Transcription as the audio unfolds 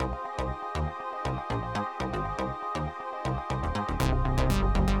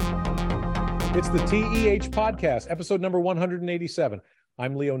It's the TEH podcast, episode number 187.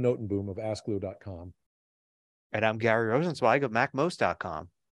 I'm Leo Notenboom of AskLeo.com. And I'm Gary Rosenzweig of MacMost.com.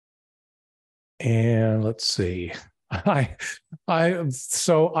 And let's see. I've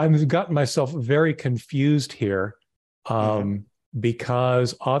gotten myself very confused here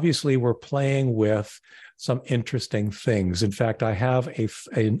because obviously we're playing with some interesting things. In fact, I have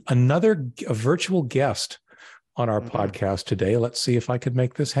another virtual guest on our podcast today. Let's see if I could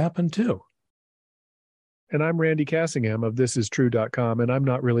make this happen too. And I'm Randy Cassingham of ThisIsTrue.com, and I'm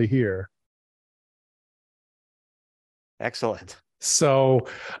not really here. Excellent. So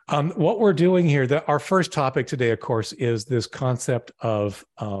what we're doing here, our first topic today, of course, is this concept of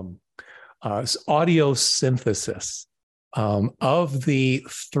audio synthesis. Of the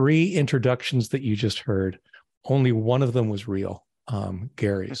three introductions that you just heard, only one of them was real,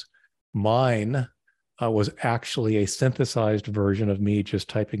 Gary's. Mine was actually a synthesized version of me just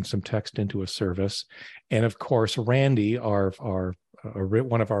typing some text into a service. And of course, Randy, one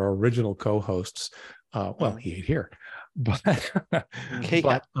of our original co-hosts, he ain't here. But,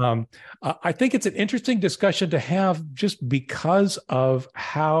 I think it's an interesting discussion to have just because of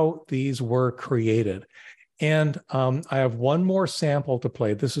how these were created. And I have one more sample to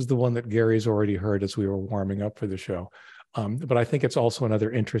play. This is the one that Gary's already heard as we were warming up for the show. But I think it's also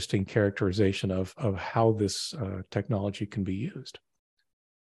another interesting characterization of how this technology can be used.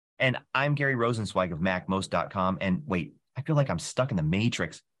 And I'm Gary Rosenzweig of MacMost.com. And wait, I feel like I'm stuck in the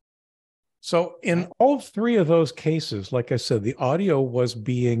Matrix. So in all three of those cases, like I said, the audio was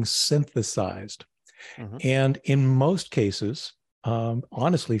being synthesized. And in most cases,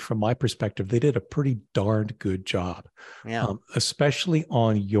 honestly, from my perspective, they did a pretty darned good job. Yeah. Especially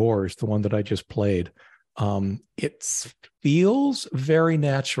on yours, the one that I just played. It feels very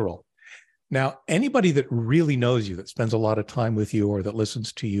natural. Now, anybody that really knows you, that spends a lot of time with you or that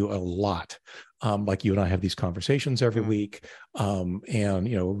listens to you a lot, like you and I have these conversations every week, and,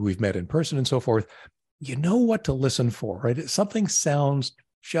 we've met in person and so forth, you know what to listen for, right? Something sounds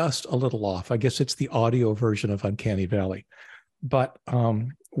just a little off. I guess it's the audio version of Uncanny Valley. But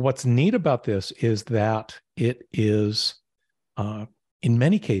what's neat about this is that it is, in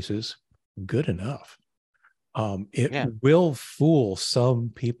many cases, good enough. It will fool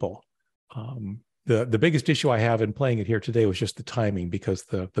some people. The biggest issue I have in playing it here today was just the timing, because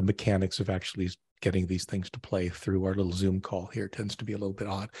the mechanics of actually getting these things to play through our little Zoom call here tends to be a little bit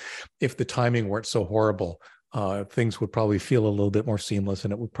odd. If the timing weren't so horrible, things would probably feel a little bit more seamless,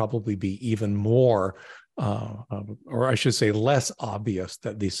 and it would probably be even more, or I should say less obvious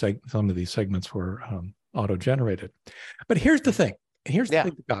that some of these segments were auto-generated. But here's the thing. Here's the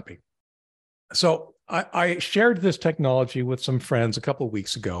thing that got me. So I shared this technology with some friends a couple of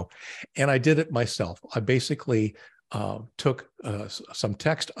weeks ago, and I did it myself. I basically took some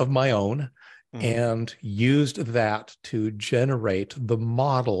text of my own and used that to generate the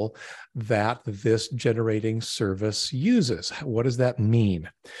model that this generating service uses. What does that mean?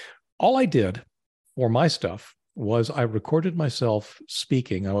 All I did for my stuff was I recorded myself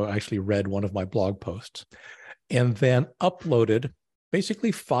speaking. I actually read one of my blog posts and then uploaded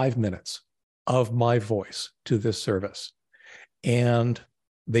basically 5 minutes of my voice to this service. And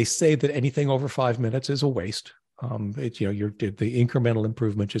they say that anything over 5 minutes is a waste. The incremental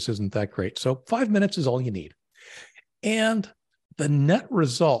improvement just isn't that great. So 5 minutes is all you need. And the net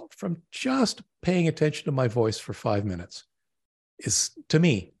result from just paying attention to my voice for 5 minutes is, to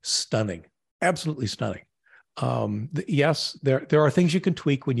me, stunning, absolutely stunning. Yes, there are things you can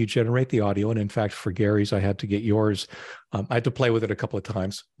tweak when you generate the audio. And in fact, for Gary's, I had to get yours. I had to play with it a couple of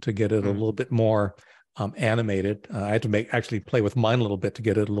times to get it a little bit more animated. I had to actually play with mine a little bit to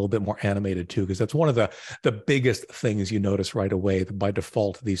get it a little bit more animated too, because that's one of the biggest things you notice right away. That by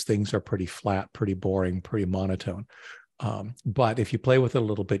default, these things are pretty flat, pretty boring, pretty monotone. But if you play with it a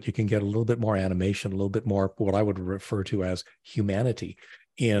little bit, you can get a little bit more animation, a little bit more what I would refer to as humanity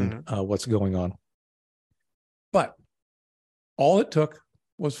in what's going on. But all it took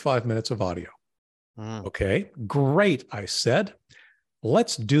was 5 minutes of audio. Okay, great, I said.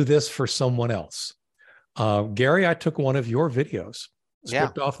 Let's do this for someone else. Gary, I took one of your videos,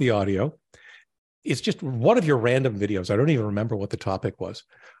 stripped off the audio. It's just one of your random videos. I don't even remember what the topic was.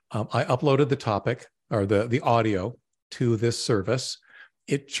 I uploaded the topic or the audio to this service.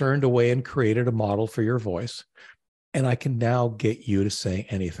 It churned away and created a model for your voice. And I can now get you to say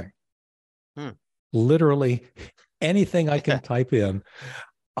anything. Literally anything I can type in,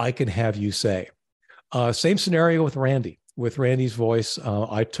 I can have you say. Same scenario with Randy. With Randy's voice,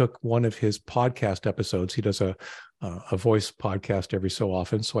 I took one of his podcast episodes. He does a voice podcast every so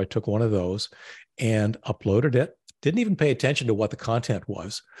often. So I took one of those and uploaded it. Didn't even pay attention to what the content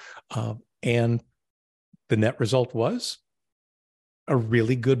was. And the net result was a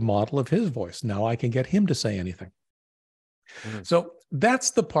really good model of his voice. Now I can get him to say anything. Mm-hmm. So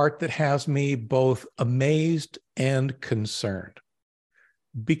that's the part that has me both amazed and concerned,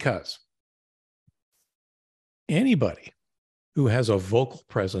 because anybody who has a vocal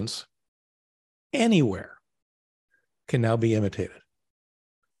presence anywhere can now be imitated.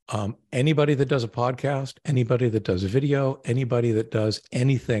 Anybody that does a podcast, anybody that does a video, anybody that does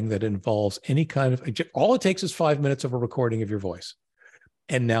anything that involves any kind of, all it takes is 5 minutes of a recording of your voice.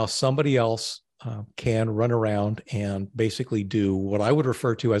 And now somebody else can run around and basically do what I would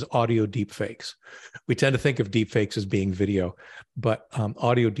refer to as audio deepfakes. We tend to think of deepfakes as being video, but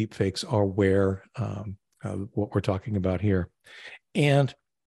audio deepfakes are where what we're talking about here. And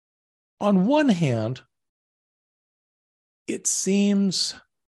on one hand, it seems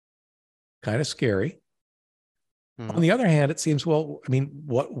kind of scary. Mm-hmm. On the other hand, it seems, well, I mean,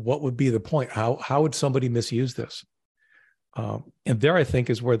 what would be the point? How would somebody misuse this? And there, I think,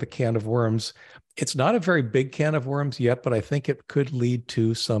 is where the can of worms, it's not a very big can of worms yet, but I think it could lead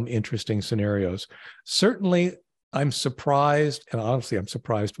to some interesting scenarios. Certainly, I'm surprised, and honestly, I'm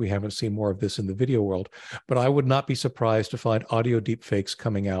surprised we haven't seen more of this in the video world, but I would not be surprised to find audio deepfakes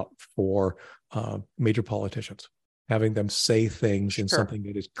coming out for major politicians, having them say things in something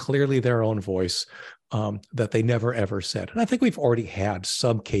that is clearly their own voice that they never, ever said. And I think we've already had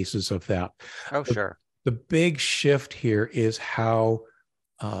some cases of that. Oh, sure. The big shift here is how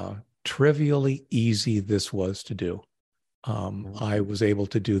trivially easy this was to do. I was able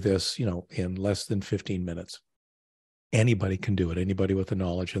to do this, in less than 15 minutes. Anybody can do it. Anybody with the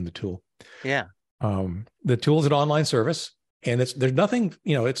knowledge and the tool. Yeah. The tool is an online service, and there's nothing,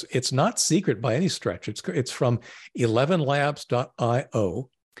 it's not secret by any stretch. It's from 11labs.io.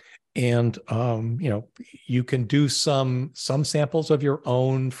 And, you can do some samples of your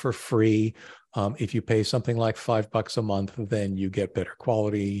own for free. If you pay something like $5 a month, then you get better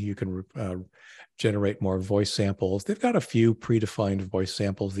quality. You can generate more voice samples. They've got a few predefined voice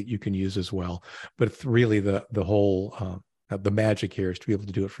samples that you can use as well. But it's really the whole, the magic here is to be able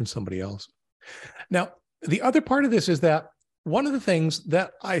to do it from somebody else. Now, the other part of this is that one of the things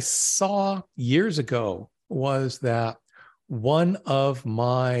that I saw years ago was that one of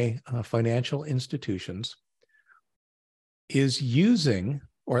my financial institutions is using,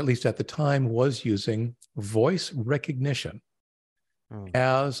 or at least at the time was using, voice recognition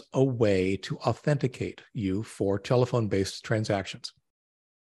as a way to authenticate you for telephone-based transactions.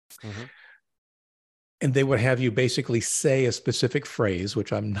 Mm-hmm. And they would have you basically say a specific phrase,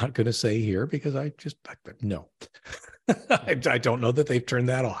 which I'm not going to say here because no. I don't know that they've turned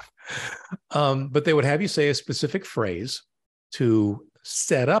that off. But they would have you say a specific phrase to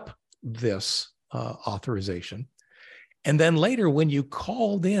set up this authorization. And then later, when you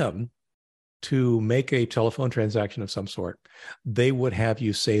called in to make a telephone transaction of some sort, they would have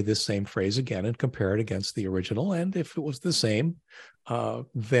you say this same phrase again and compare it against the original. And if it was the same,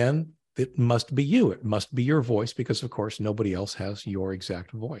 then it must be you. It must be your voice because, of course, nobody else has your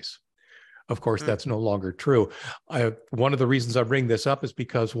exact voice. Of course, that's no longer true. One of the reasons I bring this up is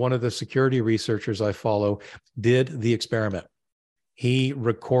because one of the security researchers I follow did the experiment. He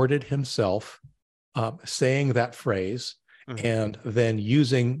recorded himself saying that phrase and then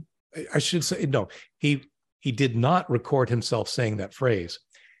using, I should say, no, he did not record himself saying that phrase.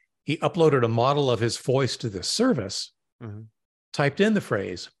 He uploaded a model of his voice to this service, typed in the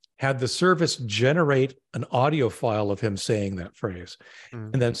phrase, had the service generate an audio file of him saying that phrase,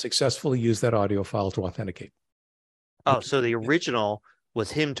 and then successfully used that audio file to authenticate. Oh, so the original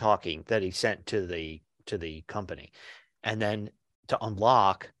was him talking that he sent to the company, and then to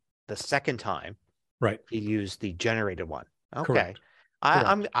unlock the second time, right, he used the generated one. Okay. Correct.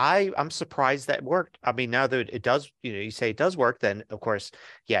 I'm surprised that worked. I mean, now that it does, you say it does work, then of course,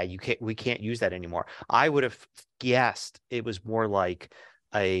 yeah, we can't use that anymore. I would have guessed it was more like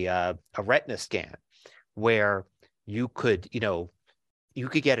a retina scan where you could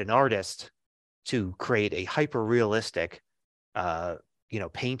get an artist to create a hyper realistic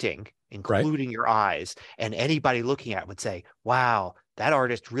painting, including your eyes, and anybody looking at it would say, wow, that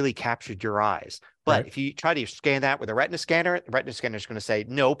artist really captured your eyes. But if you try to scan that with a retina scanner, the retina scanner is going to say,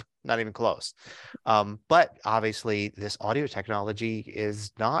 nope, not even close. But obviously this audio technology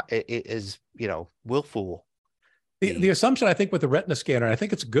is not, it is, will fool. The assumption, I think, with the retina scanner, and I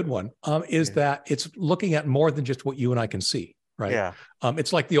think it's a good one, is that it's looking at more than just what you and I can see, right? Yeah.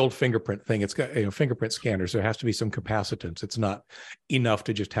 It's like the old fingerprint thing. It's got fingerprint scanners. There has to be some capacitance. It's not enough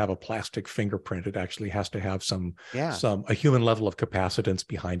to just have a plastic fingerprint. It actually has to have a human level of capacitance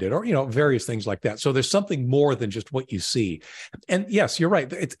behind it, or various things like that. So there's something more than just what you see. And yes, you're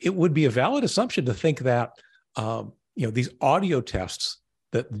right. It would be a valid assumption to think that these audio tests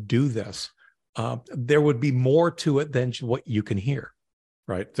that do this, there would be more to it than what you can hear.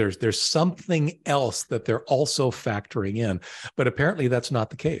 Right. There's something else that they're also factoring in, but apparently that's not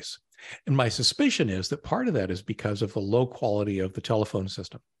the case. And my suspicion is that part of that is because of the low quality of the telephone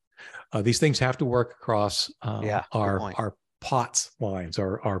system. These things have to work across our POTS lines,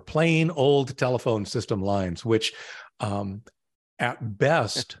 our plain old telephone system lines, which at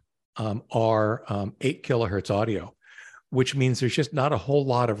best are 8 kilohertz audio, which means there's just not a whole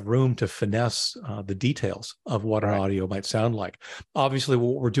lot of room to finesse the details of what an audio might sound like. Obviously,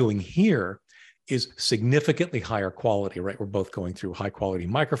 what we're doing here is significantly higher quality, right? We're both going through high quality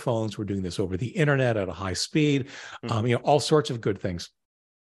microphones. We're doing this over the internet at a high speed, all sorts of good things.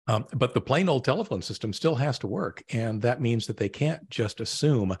 But the plain old telephone system still has to work. And that means that they can't just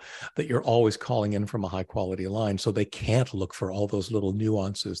assume that you're always calling in from a high quality line. So they can't look for all those little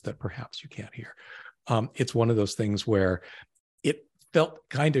nuances that perhaps you can't hear. It's one of those things where it felt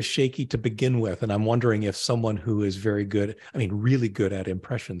kind of shaky to begin with. And I'm wondering if someone who is really good at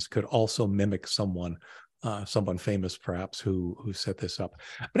impressions could also mimic someone famous perhaps who set this up.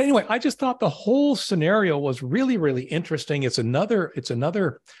 But anyway, I just thought the whole scenario was really, really interesting. It's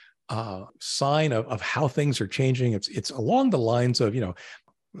another sign of how things are changing. It's along the lines of,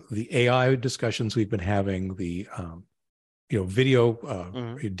 the AI discussions we've been having, the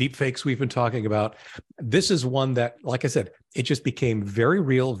video deep fakes we've been talking about. This is one that, like I said, it just became very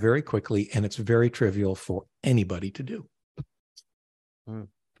real very quickly, and it's very trivial for anybody to do.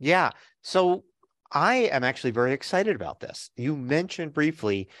 Yeah. So I am actually very excited about this. You mentioned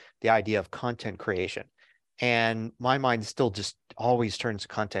briefly the idea of content creation, and my mind still just always turns to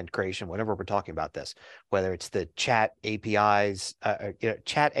content creation whenever we're talking about this, whether it's the chat APIs,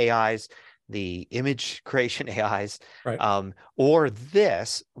 chat AIs, the image creation AIs, right. Or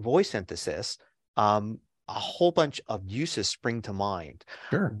this voice synthesis. A whole bunch of uses spring to mind.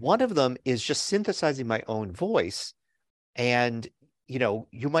 Sure. One of them is just synthesizing my own voice. And,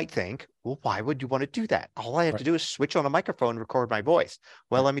 you might think, well, why would you want to do that? All I have to do is switch on a microphone and record my voice.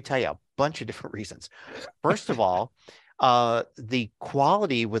 Well, let me tell you a bunch of different reasons. First of all, the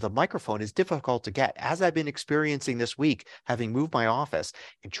quality with a microphone is difficult to get. As I've been experiencing this week, having moved my office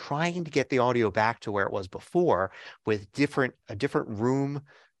and trying to get the audio back to where it was before with a different room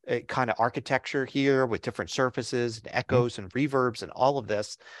kind of architecture here with different surfaces and echoes and reverbs and all of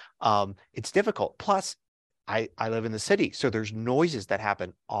this, it's difficult. Plus, I live in the city, so there's noises that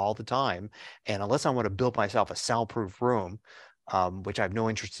happen all the time. And unless I want to build myself a soundproof room, which I have no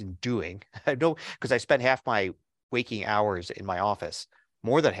interest in doing, because I spend half my waking hours in my office,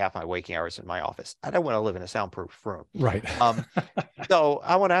 more than half my waking hours in my office. I don't want to live in a soundproof room. Right. So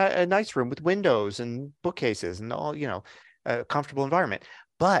I want a nice room with windows and bookcases and all, a comfortable environment.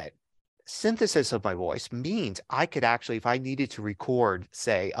 But synthesis of my voice means I could actually, if I needed to record,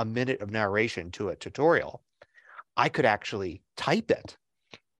 say, a minute of narration to a tutorial, I could actually type it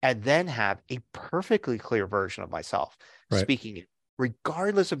and then have a perfectly clear version of myself speaking it,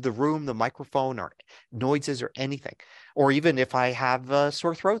 regardless of the room, the microphone, or noises or anything. Or even if I have a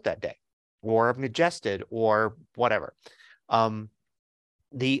sore throat that day, or I'm congested, or whatever.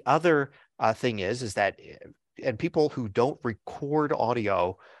 The other thing is that, and people who don't record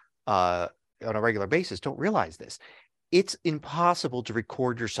audio on a regular basis don't realize this. It's impossible to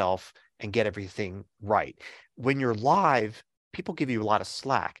record yourself and get everything right. When you're live, people give you a lot of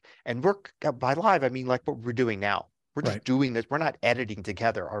slack. And by live, I mean like what we're doing now. We're just doing this. We're not editing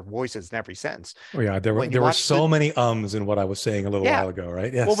together our voices in every sentence. Oh yeah, there were so many ums in what I was saying a little while ago,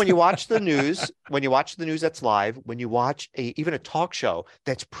 right? Yes. Well, when you watch the news, that's live, when you watch even a talk show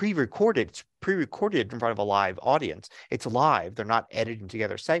that's pre-recorded, it's pre-recorded in front of a live audience. It's live. They're not editing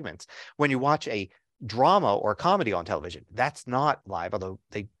together segments. When you watch a drama or comedy on television, that's not live, although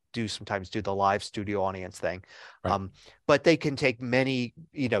they do sometimes do the live studio audience thing. But they can take many,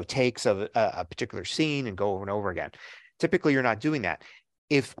 takes of a particular scene and go over and over again. Typically, you're not doing that.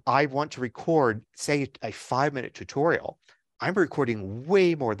 If I want to record, say, a 5-minute tutorial, I'm recording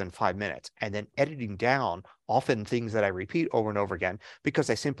way more than 5 minutes and then editing down often things that I repeat over and over again because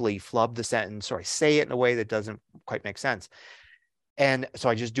I simply flub the sentence or I say it in a way that doesn't quite make sense. And so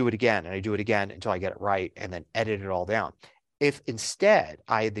I just do it again and I do it again until I get it right and then edit it all down. If instead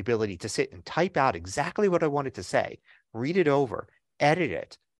I had the ability to sit and type out exactly what I wanted to say, read it over, edit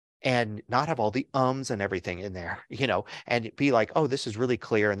it, and not have all the ums and everything in there, and be like, oh, this is really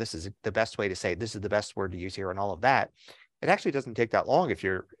clear. And this is the best way to say, this is the best word to use here and all of that. It actually doesn't take that long if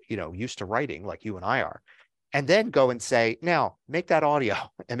you're, used to writing like you and I are. And then go and say, now make that audio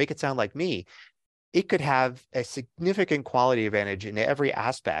and make it sound like me. It could have a significant quality advantage in every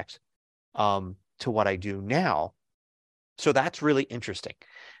aspect to what I do now. So that's really interesting.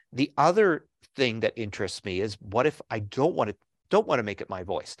 The other thing that interests me is, what if I don't want to make it my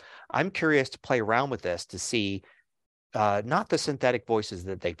voice? I'm curious to play around with this to see not the synthetic voices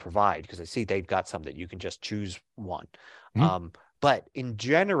that they provide, because I see they've got some that you can just choose one. Mm-hmm. But in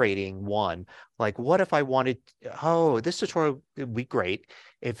generating one, like, what if I wanted, this tutorial would be great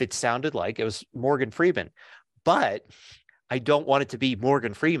if it sounded like it was Morgan Freeman, but I don't want it to be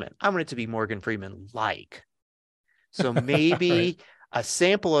Morgan Freeman. I want it to be Morgan Freeman like. So maybe right. A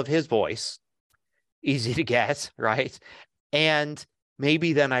sample of his voice, easy to guess, right? And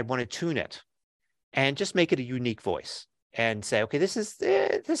maybe then I want to tune it and just make it a unique voice and say, okay, this is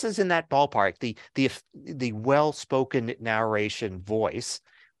in that ballpark, the well-spoken narration voice,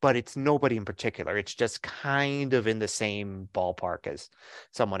 but it's nobody in particular. It's just kind of in the same ballpark as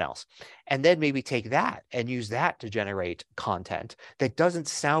someone else. And then maybe take that and use that to generate content that doesn't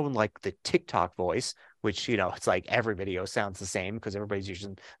sound like the TikTok voice, which, it's like every video sounds the same because everybody's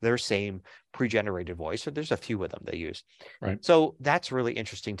using their same pre-generated voice. So there's a few of them they use. Right. So that's really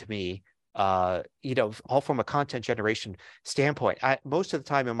interesting to me. All from a content generation standpoint. Most of the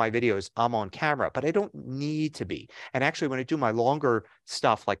time in my videos, I'm on camera, but I don't need to be. And actually, when I do my longer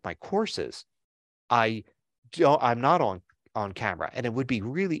stuff, like my courses, I'm not on camera. And it would be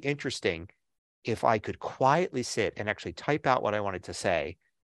really interesting if I could quietly sit and actually type out what I wanted to say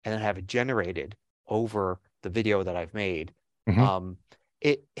and then have it generated over the video that I've made. Mm-hmm.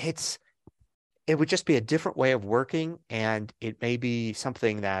 It would just be a different way of working, and it may be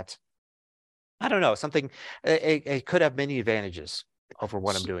something that, I don't know, it could have many advantages over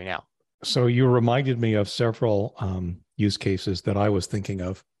what I'm doing now. So you reminded me of several use cases that I was thinking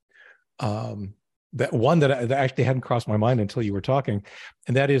of. That one that actually hadn't crossed my mind until you were talking,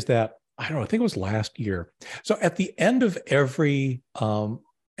 and that is that, I don't know, I think it was last year. So at the end of every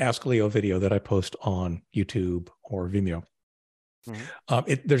Ask Leo video that I post on YouTube or Vimeo,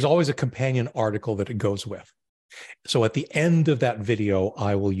 mm-hmm. There's always a companion article that it goes with. So at the end of that video,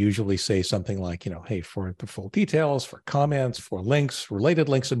 I will usually say something like, hey, for the full details, for comments, for links, related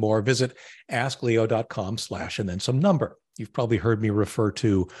links, and more, visit askleo.com/ and then some number. You've probably heard me refer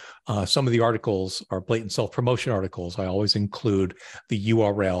to some of the articles are blatant self-promotion articles. I always include the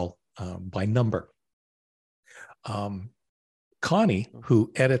URL by number. Connie,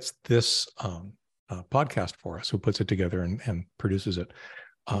 who edits this podcast for us, who puts it together and produces it,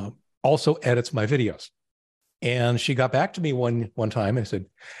 also edits my videos. And she got back to me one time and said,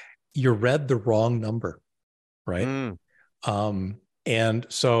 you read the wrong number, right? And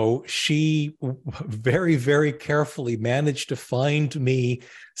so she very, very carefully managed to find me,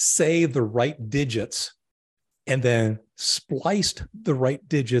 say the right digits, and then spliced the right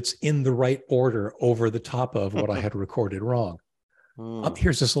digits in the right order over the top of what I had recorded wrong.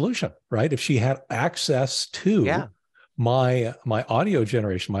 Here's the solution, right? If she had access to my audio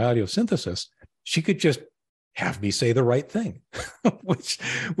generation, my audio synthesis, she could just have me say the right thing,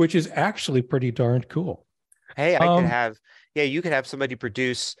 which is actually pretty darn cool. Hey, you could have somebody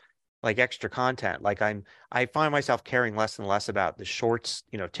produce like extra content. Like I find myself caring less and less about the shorts,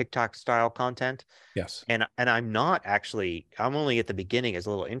 TikTok style content. Yes. And I'm only at the beginning as a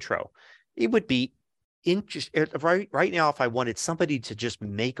little intro. It would be interesting right now if I wanted somebody to just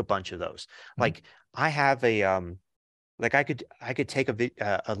make a bunch of those. Mm-hmm. Like I have like I could take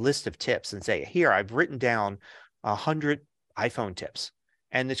a list of tips and say, here, I've written down 100 iPhone tips,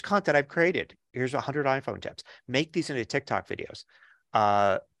 and it's content I've created. Here's 100 iPhone tips. Make these into TikTok videos.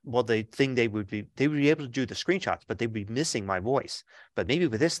 Well, the thing they would be able to do the screenshots, but they'd be missing my voice. But maybe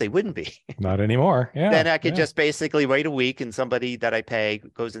with this, they wouldn't be. Not anymore. Yeah. Then I could just basically wait a week, and somebody that I pay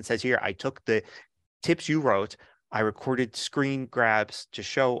goes and says, here, I took the tips you wrote, I recorded screen grabs to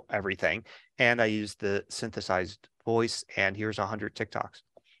show everything, and I used the synthesized voice, and here's 100 TikToks.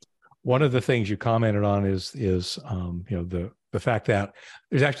 One of the things you commented on is the fact that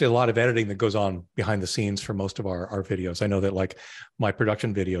there's actually a lot of editing that goes on behind the scenes for most of our videos. I know that, like my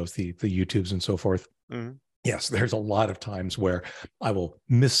production videos, the YouTubes and so forth. Mm-hmm. Yes, there's a lot of times where I will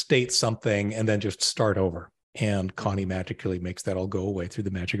misstate something and then just start over, and Connie magically makes that all go away through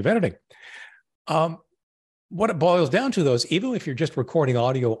the magic of editing. What it boils down to, though, is even if you're just recording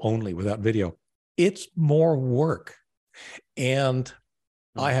audio only without video, it's more work. And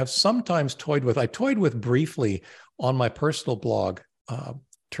I have sometimes toyed with briefly on my personal blog,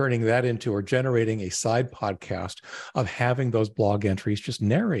 turning that into, or generating a side podcast of having those blog entries just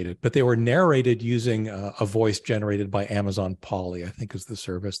narrated, but they were narrated using a voice generated by Amazon Polly, I think is the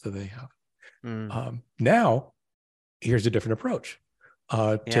service that they have. Now, here's a different approach.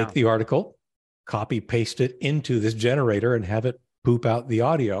 Take the article, copy, paste it into this generator and have it poop out the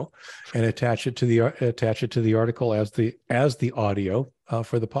audio and attach it to the article as the audio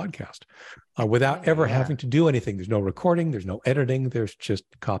for the podcast. Without ever having to do anything. There's no recording, there's no editing, there's just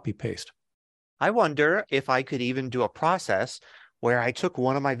copy paste. I wonder if I could even do a process where I took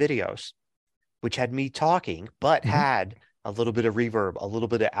one of my videos, which had me talking, but had a little bit of reverb, a little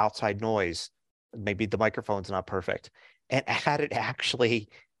bit of outside noise. Maybe the microphone's not perfect, and had it actually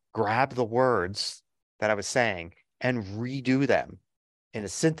grab the words that I was saying and redo them in a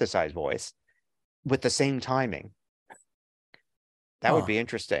synthesized voice with the same timing. That would be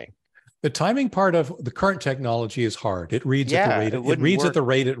interesting. The timing part of the current technology is hard. It reads at the rate it reads at the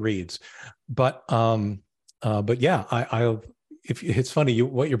rate it reads. But yeah, if it's funny,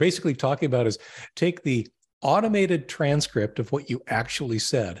 what you're basically talking about is take the automated transcript of what you actually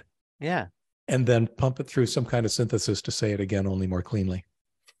said. Yeah. And then pump it through some kind of synthesis to say it again, only more cleanly.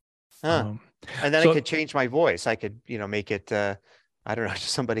 And then I could change my voice. I could, make it, I don't know, to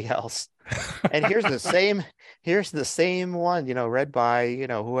somebody else. And here's the same one, read by,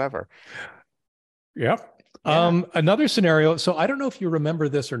 whoever. Yep. Yeah. Another scenario. So I don't know if you remember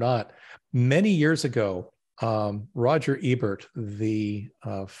this or not. Many years ago, Roger Ebert, the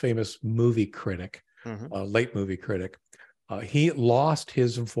famous movie critic, late movie critic, he lost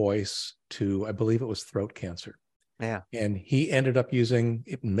his voice to, I believe it was throat cancer. Yeah. And he ended up using,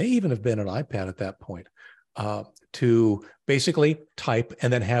 it may even have been an iPad at that point, to basically type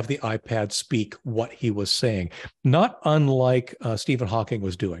and then have the iPad speak what he was saying, not unlike Stephen Hawking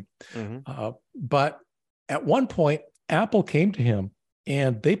was doing. But at one point, Apple came to him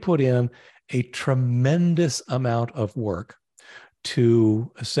and they put in a tremendous amount of work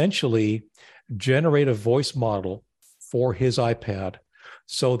to essentially generate a voice model for his iPad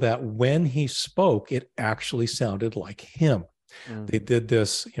so that when he spoke, it actually sounded like him. They did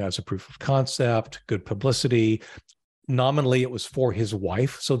this, as a proof of concept, good publicity. Nominally, it was for his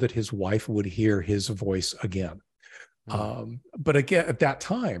wife so that his wife would hear his voice again. But again, at that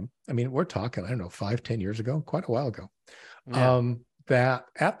time, I mean, we're talking, I don't know, 5-10 years ago, quite a while ago, that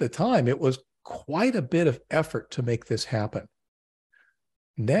at the time, it was quite a bit of effort to make this happen.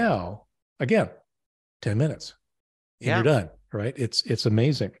 Now, again, 10 minutes and you're done. Right? It's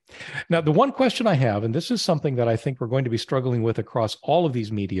amazing. Now, the one question I have, and this is something that I think we're going to be struggling with across all of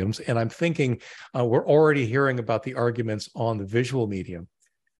these mediums, and I'm thinking we're already hearing about the arguments on the visual medium,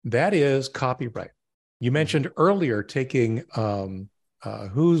 that is copyright. You mentioned earlier taking,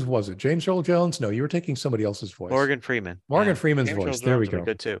 whose was it? James Earl Jones? No, you were taking somebody else's voice. Morgan Freeman. Morgan Freeman's voice. There we go.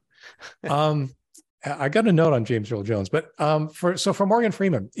 Good too. I got a note on James Earl Jones, but for Morgan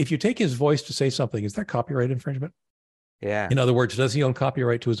Freeman, if you take his voice to say something, is that copyright infringement? Yeah. In other words, does he own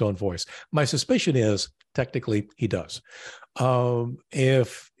copyright to his own voice? My suspicion is technically he does. Even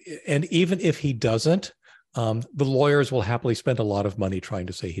if he doesn't, the lawyers will happily spend a lot of money trying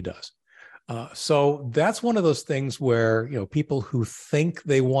to say he does. So that's one of those things where, people who think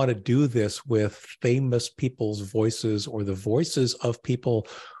they want to do this with famous people's voices or the voices of people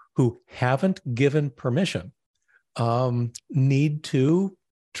who haven't given permission need to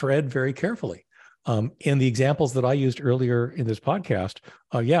tread very carefully. In the examples that I used earlier in this podcast,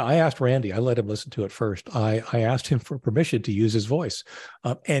 I asked Randy, I let him listen to it first. I asked him for permission to use his voice.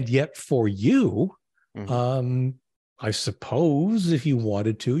 And yet for you, I suppose if you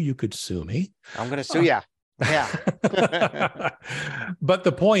wanted to, you could sue me. I'm going to sue you. Yeah. But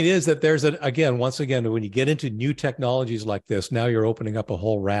the point is that there's once again, when you get into new technologies like this, now you're opening up a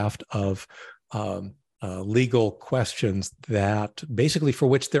whole raft of legal questions that basically for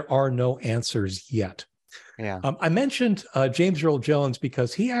which there are no answers yet. Yeah. I mentioned James Earl Jones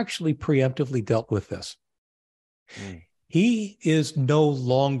because he actually preemptively dealt with this. He is no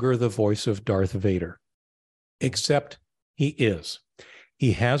longer the voice of Darth Vader, except he is.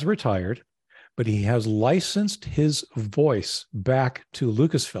 He has retired, but he has licensed his voice back to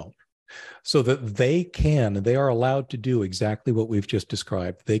Lucasfilm so that they are allowed to do exactly what we've just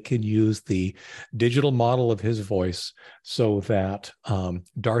described. They can use the digital model of his voice so that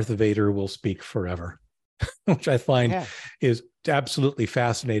Darth Vader will speak forever, which I find is absolutely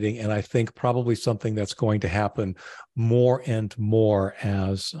fascinating. And I think probably something that's going to happen more and more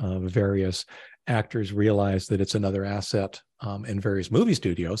as various actors realize that it's another asset in various movie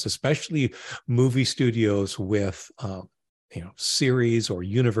studios, especially movie studios with series or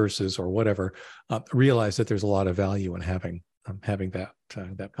universes or whatever, realize that there's a lot of value in having having that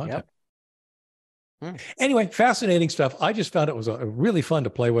content. Yep. Anyway, fascinating stuff. I just found it was really fun to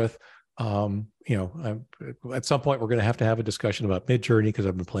play with. At some point we're going to have a discussion about Midjourney because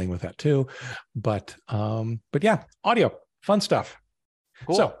I've been playing with that too. But yeah, audio, fun stuff.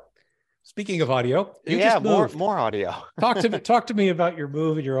 Cool. So speaking of audio, you yeah, just moved. more audio. Talk to me about your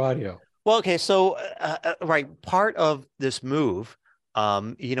move and your audio. Well, okay, so right, part of this move,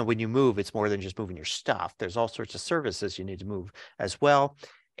 when you move, it's more than just moving your stuff. There's all sorts of services you need to move as well.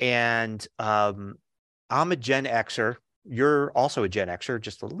 And I'm a Gen Xer. You're also a Gen Xer,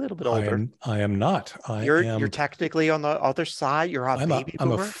 just a little bit older. I am not. You're technically on the other side. You're a baby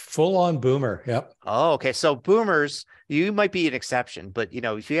boomer. I'm a full-on boomer. Yep. Oh, okay. So boomers, you might be an exception, but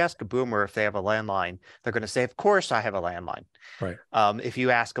if you ask a boomer if they have a landline, they're going to say, "Of course, I have a landline." Right. If you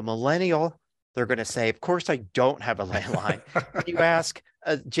ask a millennial, they're going to say, "Of course, I don't have a landline." If you ask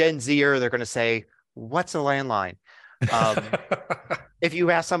a Gen Zer, they're going to say, "What's a landline?" If you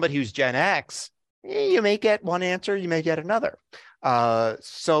ask somebody who's Gen X, you may get one answer, you may get another.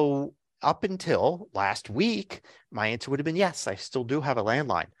 So up until last week, my answer would have been yes, I still do have a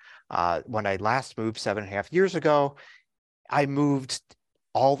landline. When I last moved 7.5 years ago, I moved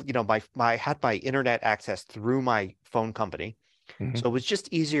all, I had my internet access through my phone company. Mm-hmm. So it was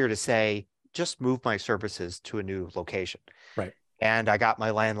just easier to say, just move my services to a new location. Right. And I got my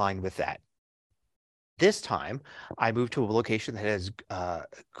landline with that. This time I moved to a location that has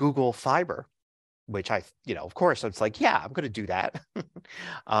Google Fiber, which of course, it's like, yeah, I'm going to do that.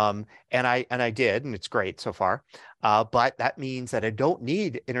 And I did, and it's great so far. But that means that I don't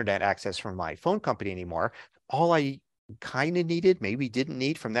need internet access from my phone company anymore. All I kind of needed, maybe didn't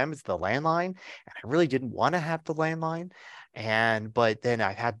need from them, is the landline. And I really didn't want to have the landline. But then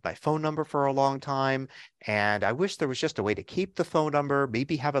I had my phone number for a long time, and I wish there was just a way to keep the phone number,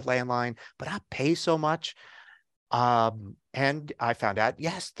 maybe have a landline, but I pay so much. And I found out,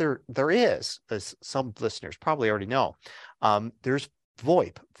 yes, there is, as some listeners probably already know, there's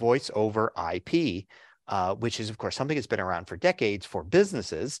VoIP, voice over IP, which is, of course, something that's been around for decades for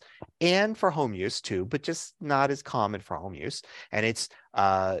businesses and for home use too, but just not as common for home use. And it's,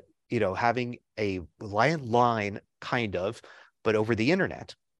 having a landline kind of, but over the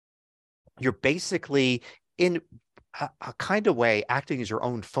internet. You're basically in a kind of way acting as your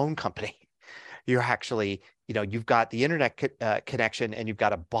own phone company. You're actually, you've got the internet connection, and you've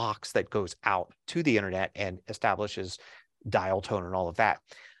got a box that goes out to the internet and establishes dial tone and all of that.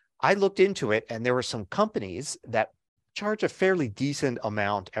 I looked into it, and there were some companies that charge a fairly decent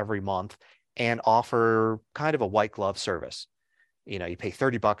amount every month and offer kind of a white glove service. You pay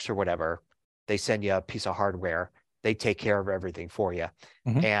 $30 or whatever. They send you a piece of hardware. They take care of everything for you.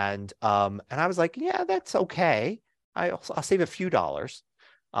 Mm-hmm. And I was like, yeah, that's okay. I'll save a few dollars.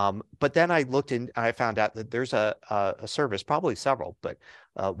 But then I looked and I found out that there's a service, probably several, but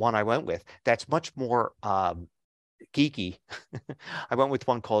one I went with that's much more geeky. I went with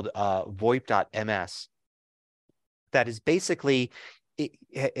one called VOIP.ms. That is basically,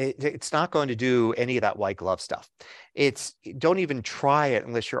 it's not going to do any of that white glove stuff. Don't even try it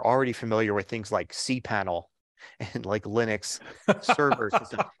unless you're already familiar with things like cPanel and like Linux servers and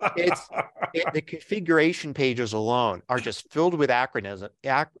stuff. The configuration pages alone are just filled with acronyms,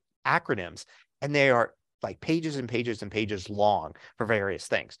 and they are like pages and pages and pages long for various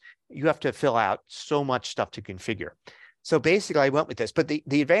things. You have to fill out so much stuff to configure. So basically I went with this, but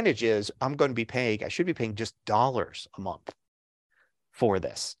the advantage is I should be paying just dollars a month for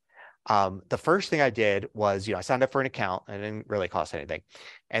this. The first thing I did was, I signed up for an account, and it didn't really cost anything.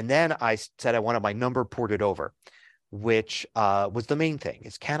 And then I said I wanted my number ported over, which was the main thing,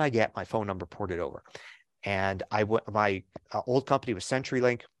 is can I get my phone number ported over? And my old company was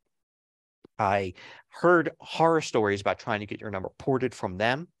CenturyLink. I heard horror stories about trying to get your number ported from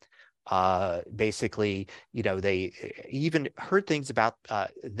them. Basically, they even heard things about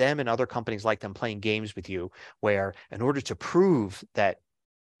them and other companies like them playing games with you, where in order to prove that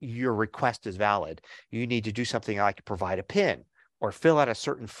your request is valid, you need to do something like provide a PIN or fill out a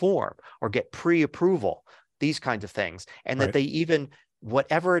certain form or get pre-approval, these kinds of things. And right. That they even,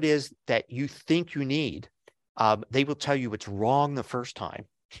 whatever it is that you think you need, they will tell you it's wrong the first time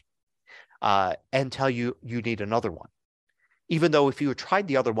and tell you need another one. Even though if you had tried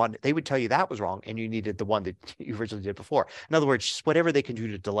the other one, they would tell you that was wrong and you needed the one that you originally did before. In other words, just whatever they can do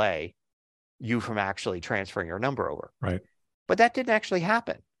to delay you from actually transferring your number over. Right. But that didn't actually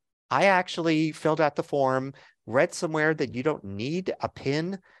happen. I actually filled out the form, read somewhere that you don't need a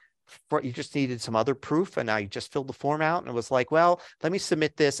PIN, you just needed some other proof. And I just filled the form out and was like, well, let me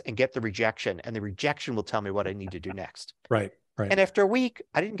submit this and get the rejection. And the rejection will tell me what I need to do next. Right. Right. And after a week,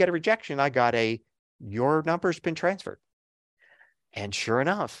 I didn't get a rejection. I got your number's been transferred. And sure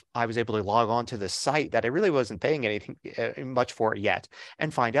enough, I was able to log on to the site that I really wasn't paying anything much for yet,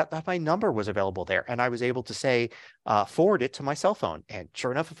 and find out that my number was available there. And I was able to say, forward it to my cell phone. And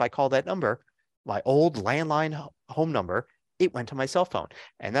sure enough, if I call that number, my old landline home number, it went to my cell phone.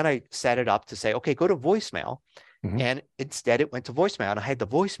 And then I set it up to say, okay, go to voicemail. And instead it went to voicemail. And I had the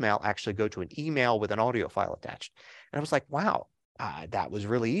voicemail actually go to an email with an audio file attached. And I was like, wow, that was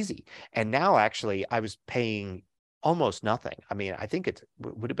really easy. And now actually I was paying almost nothing. I mean, I think it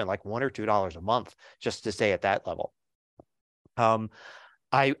would have been like $1 or $2 a month just to stay at that level.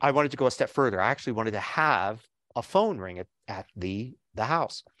 I wanted to go a step further. I actually wanted to have a phone ring at the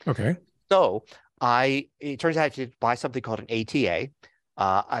house. Okay. So it turns out I had to buy something called an ATA.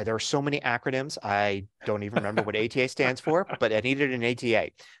 There are so many acronyms. I don't even remember what ATA stands for, but I needed an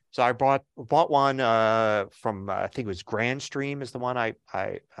ATA. So I bought one from I think it was Grandstream is the one I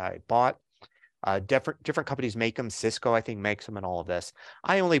bought. Different companies make them. Cisco, I think, makes them, and all of this.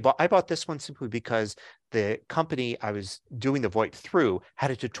 I bought this one simply because the company I was doing the VoIP through had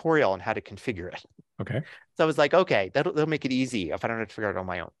a tutorial on how to configure it. Okay. So I was like, okay, that'll make it easy if I don't have to figure it out on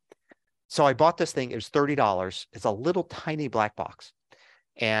my own. So I bought this thing. It was $30. It's a little tiny black box,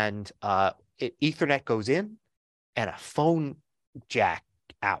 and Ethernet goes in, and a phone jack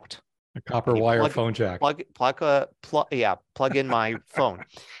out. A copper wire phone jack. Plug in my phone.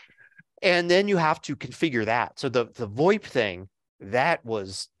 And then you have to configure that. So the VoIP thing, that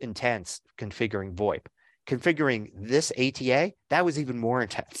was intense, configuring VoIP. Configuring this ATA, that was even more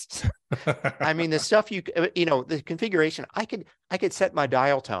intense. I mean, the stuff the configuration, I could set my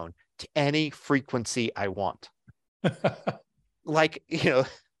dial tone to any frequency I want. Like, I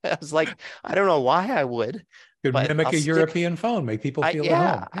was like, I don't know why I would. Could mimic a European phone, make people feel at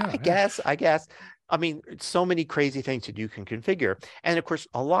home. Yeah, I guess. I mean, so many crazy things that you can configure. And of course,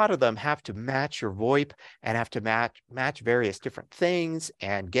 a lot of them have to match your VoIP and have to match various different things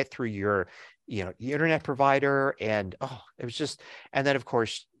and get through your, internet provider. And it was just, and then of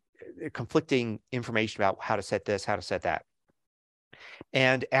course, conflicting information about how to set this, how to set that.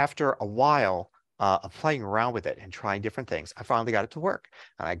 And after a while of playing around with it and trying different things, I finally got it to work.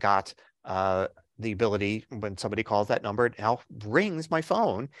 And I got the ability, when somebody calls that number, it now rings my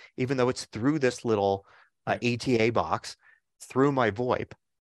phone, even though it's through this little ATA box, through my VoIP,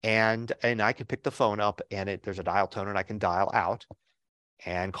 and I can pick the phone up, and there's a dial tone, and I can dial out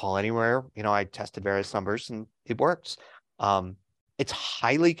and call anywhere. I tested various numbers, and it works. It's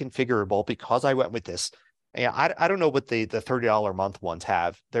highly configurable because I went with this. Yeah, I don't know what the $30 a month ones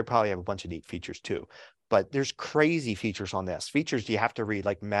have. They probably have a bunch of neat features too. But there's crazy features on this. Features you have to read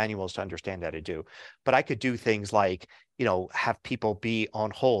like manuals to understand how to do. But I could do things like, have people be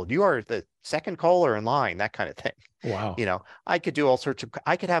on hold. You are the second caller in line, that kind of thing. Wow. I could do all sorts of,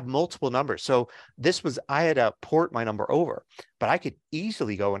 I could have multiple numbers. So I had to port my number over, but I could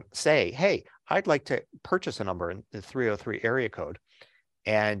easily go and say, hey, I'd like to purchase a number in the 303 area code.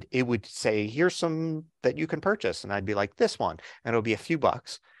 And it would say, here's some that you can purchase. And I'd be like, this one. And it'll be a few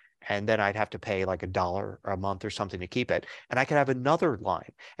bucks. And then I'd have to pay like $1 a month or something to keep it. And I could have another line.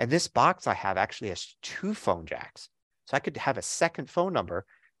 And this box I have actually has 2 phone jacks. So I could have a second phone number.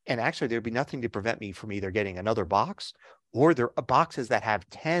 And actually, there'd be nothing to prevent me from either getting another box, or there are boxes that have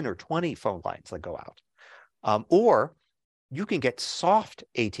 10 or 20 phone lines that go out. Or you can get soft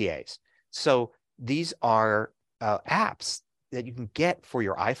ATAs. So these are apps that you can get for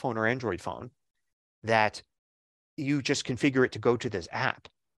your iPhone or Android phone that you just configure it to go to this app.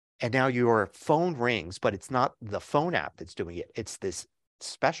 And now your phone rings, but it's not the phone app that's doing it. It's this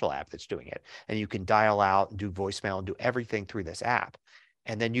special app that's doing it. And you can dial out and do voicemail and do everything through this app.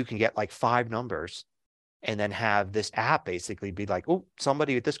 And then you can get like 5 numbers and then have this app basically be like, oh,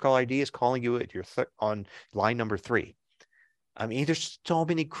 somebody with this call ID is calling you at on line number 3. I mean, there's so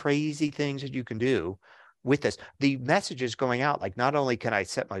many crazy things that you can do with this. The messages going out, like not only can I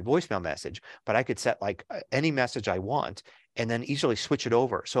set my voicemail message, but I could set like any message I want and then easily switch it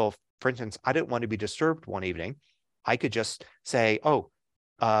over. So if, for instance, I didn't want to be disturbed one evening, I could just say,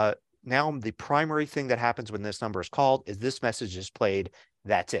 now the primary thing that happens when this number is called is this message is played.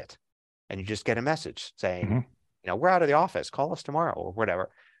 That's it. And you just get a message saying, we're out of the office, call us tomorrow or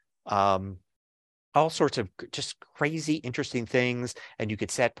whatever. All sorts of just crazy, interesting things. And you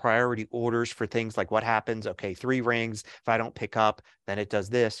could set priority orders for things like what happens. Okay, 3 rings. If I don't pick up, then it does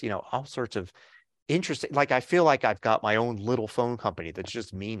this, all sorts of interesting. Like, I feel like I've got my own little phone company that's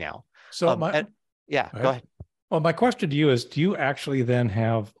just me now. So go ahead. Well, my question to you is, do you actually then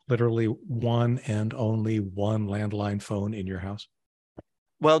have literally one and only one landline phone in your house?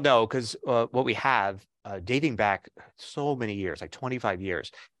 Well, no, because what we have dating back so many years, like 25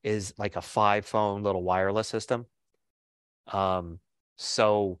 years, is like a 5-phone little wireless system.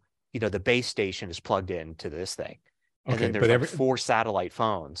 So, the base station is plugged into this thing. And Okay, then there's like 4 satellite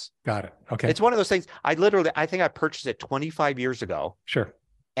phones. Got it. Okay. It's one of those things. I think I purchased it 25 years ago. Sure.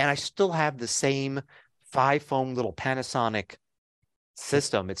 And I still have the same 5-phone little Panasonic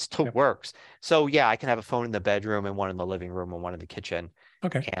system. It still works. So yeah, I can have a phone in the bedroom and one in the living room and one in the kitchen.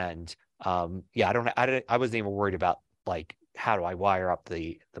 Okay. And I wasn't even worried about like, how do I wire up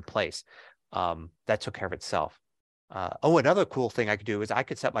the place? That took care of itself. Another cool thing I could do is I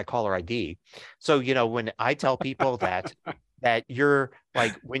could set my caller ID. So, when I tell people that you're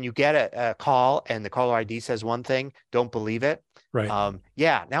like, when you get a call and the caller ID says one thing, don't believe it. Right.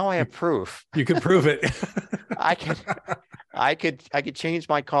 Now I have proof. You can prove it. I could change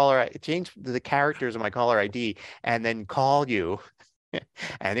the characters of my caller ID and then call you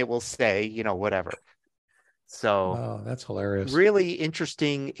and it will say, whatever. So that's hilarious. Really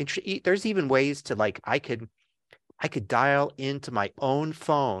interesting. There's even ways to like, I could dial into my own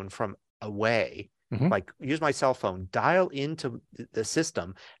phone from away, like use my cell phone, dial into the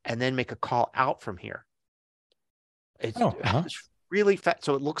system, and then make a call out from here. It's really fast.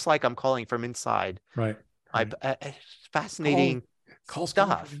 So it looks like I'm calling from inside. Right. It's fascinating call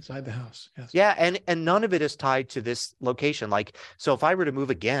stuff from inside the house. Yes. Yeah, and none of it is tied to this location. Like, so if I were to move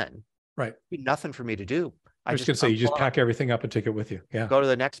again, right, nothing for me to do. I was going to say, you just pack everything up and take it with you. Yeah. Go to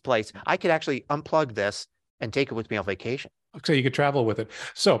the next place. I could actually unplug this and take it with me on vacation. So you could travel with it.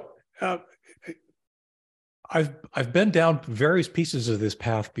 So I've been down various pieces of this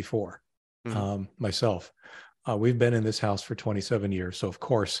path before myself. We've been in this house for 27 years. So of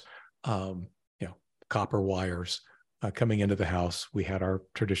course, copper wires coming into the house. We had our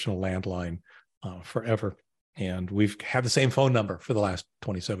traditional landline forever. And we've had the same phone number for the last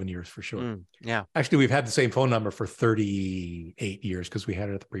 27 years for sure. Yeah. Actually, we've had the same phone number for 38 years because we had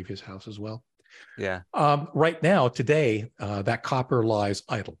it at the previous house as well. Yeah. Right now, today, that copper lies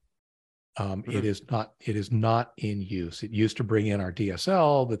idle. It is not in use. It used to bring in our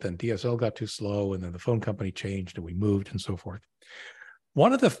DSL, but then DSL got too slow and then the phone company changed and we moved and so forth.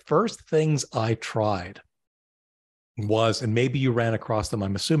 One of the first things I tried was, and maybe you ran across them,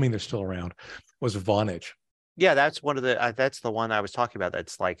 I'm assuming they're still around, was Vonage. Yeah, that's one of the. That's the one I was talking about.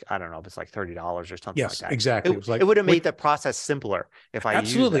 That's like, I don't know if it's like $30 or something like that. Yes, exactly. It would have made the process simpler if I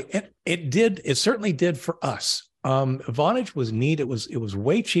absolutely. used it. It did. It certainly did for us. Vonage was neat. It was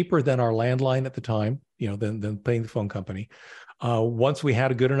way cheaper than our landline at the time. Than paying the phone company. Once we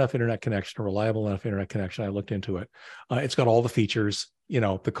had a good enough internet connection, a reliable enough internet connection, I looked into it. It's got all the features.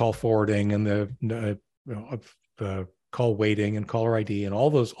 The call forwarding and the call waiting and caller ID and all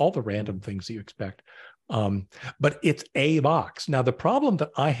the random things that you expect. But it's a box. Now, the problem that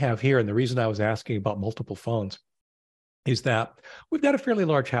I have here, and the reason I was asking about multiple phones, is that we've got a fairly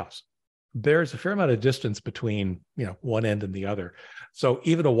large house. There's a fair amount of distance between, one end and the other. So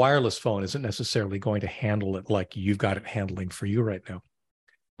even a wireless phone isn't necessarily going to handle it like you've got it handling for you right now.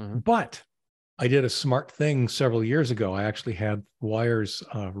 But I did a smart thing several years ago. I actually had wires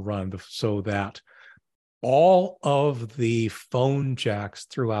run so that all of the phone jacks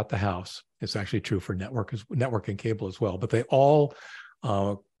throughout the house, it's actually true for network and cable as well, but they all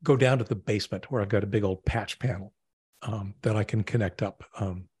go down to the basement where I've got a big old patch panel that I can connect up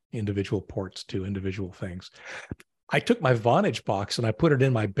individual ports to individual things. I took my Vonage box and I put it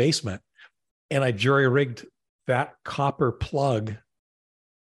in my basement and I jury-rigged that copper plug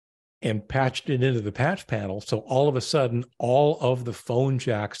and patched it into the patch panel. So all of a sudden, all of the phone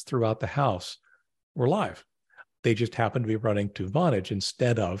jacks throughout the house were live. They just happened to be running to Vonage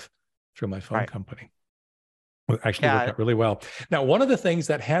instead of through my phone company. It actually worked out really well. Now, one of the things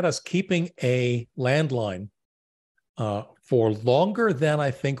that had us keeping a landline for longer than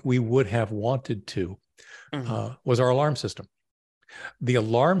I think we would have wanted to was our alarm system. The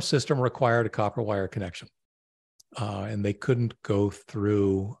alarm system required a copper wire connection, and they couldn't go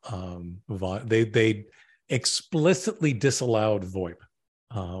through. They explicitly disallowed VoIP.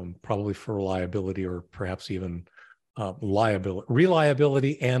 Probably for reliability or perhaps even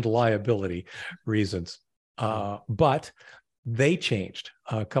reliability and liability reasons. But they changed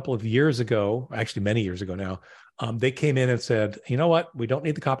a couple of years ago, actually many years ago now. They came in and said, you know what, we don't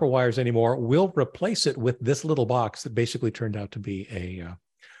need the copper wires anymore. We'll replace it with this little box that basically turned out to be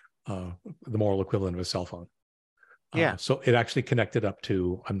the moral equivalent of a cell phone. So it actually connected up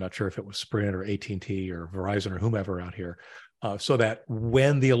to, I'm not sure if it was Sprint or AT&T or Verizon or whomever out here. So that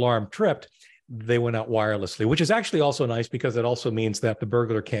when the alarm tripped, they went out wirelessly, which is actually also nice because it also means that the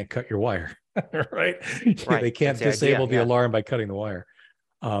burglar can't cut your wire, right? They can't disable the alarm by cutting the wire.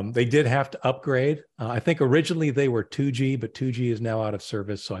 They did have to upgrade. I think originally they were 2G, but 2G is now out of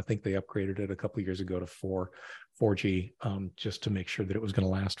service. So I think they upgraded it a couple of years ago to 4G, just to make sure that it was going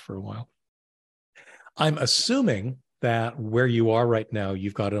to last for a while. I'm assuming that where you are right now,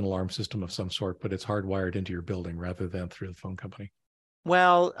 you've got an alarm system of some sort, but it's hardwired into your building rather than through the phone company.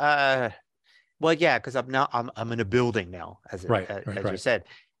 Well, yeah, because I'm in a building now, as you said.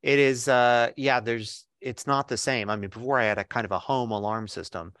 It is, it's not the same. I mean, before I had a kind of a home alarm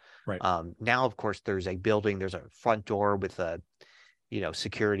system. Right. Now, of course, there's a building, there's a front door with a,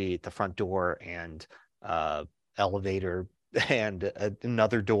 security at the front door and elevator and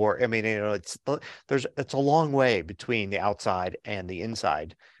another door. I mean, it's a long way between the outside and the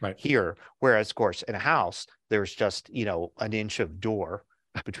inside here. Whereas, of course, in a house, there's just, an inch of door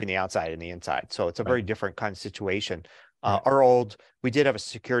between the outside and the inside. So it's a very different kind of situation. We did have a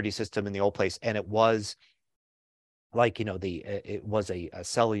security system in the old place, and it was like, it was a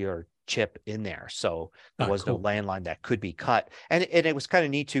cellular chip in there. So there was no landline that could be cut. And it was kind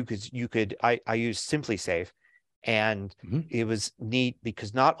of neat too, because I used Simply Safe, and it was neat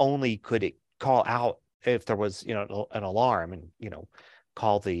because not only could it call out if there was, an alarm and,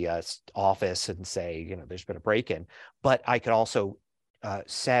 call the office and say, there's been a break-in, but I could also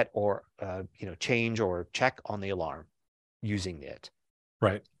set or, change or check on the alarm using it.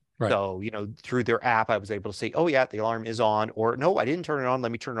 Right. So, through their app, I was able to say, oh, yeah, the alarm is on, or no, I didn't turn it on.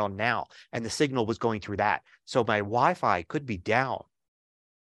 Let me turn it on now. And the signal was going through that. So my Wi-Fi could be down,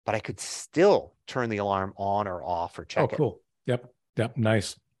 but I could still turn the alarm on or off or check it. Oh, cool. Yep.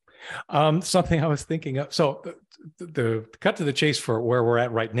 Nice. Something I was thinking of. So the cut to the chase for where we're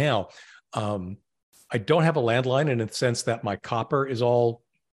at right now, I don't have a landline in the sense that my copper is all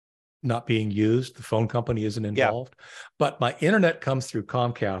not being used. The phone company isn't involved, but my internet comes through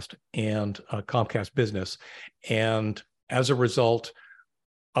Comcast and Comcast Business. And as a result,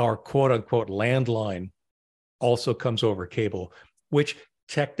 our quote unquote landline also comes over cable, which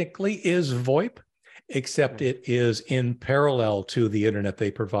technically is VoIP, except it is in parallel to the internet they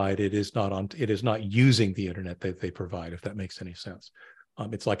provide. It is not using the internet that they provide, if that makes any sense.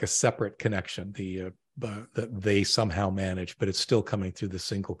 It's like a separate connection that they somehow manage, but it's still coming through the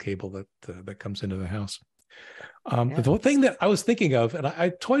single cable that comes into the house. The thing that I was thinking of, and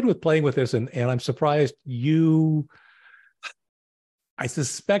I toyed with playing with this, and I'm surprised I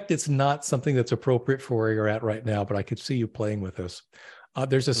suspect it's not something that's appropriate for where you're at right now, but I could see you playing with this.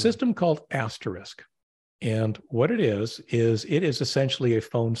 There's a system called Asterisk. And what it is essentially a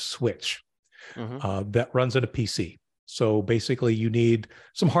phone switch that runs at a PC. So basically you need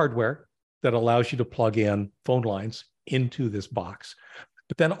some hardware that allows you to plug in phone lines into this box.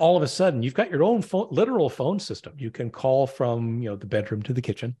 But then all of a sudden you've got your own literal phone system. You can call from the bedroom to the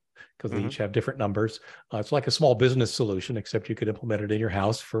kitchen, because they each have different numbers. It's like a small business solution, except you could implement it in your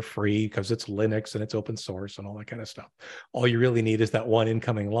house for free because it's Linux and it's open source and all that kind of stuff. All you really need is that one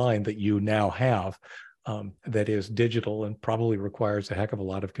incoming line that you now have that is digital and probably requires a heck of a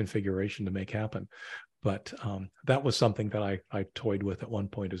lot of configuration to make happen. But that was something that I toyed with at one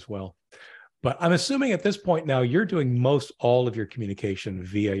point as well. But I'm assuming at this point now you're doing most all of your communication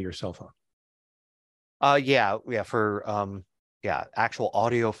via your cell phone. For actual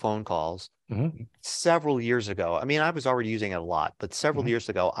audio phone calls. Several years ago, I mean, I was already using it a lot, but several years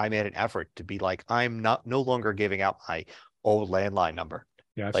ago, I made an effort to be like, I'm no longer giving out my old landline number.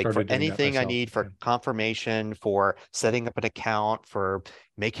 Yeah, like for anything I need for confirmation, for setting up an account, for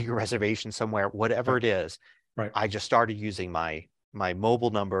making a reservation somewhere, whatever it is, I just started using my mobile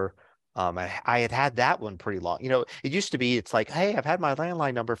number. I had that one pretty long. It used to be, it's like, hey, I've had my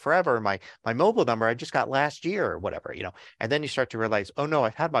landline number forever. My mobile number I just got last year or whatever, and then you start to realize, oh no,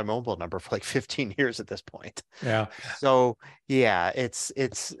 I've had my mobile number for like 15 years at this point. Yeah. So yeah, it's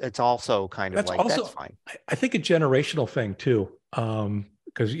also kind of that's fine. I think a generational thing too.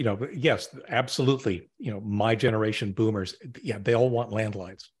 Because, yes, absolutely. My generation boomers, they all want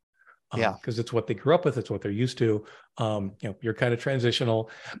landlines. Because it's what they grew up with. It's what they're used to. You're kind of transitional.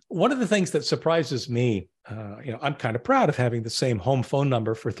 One of the things that surprises me, I'm kind of proud of having the same home phone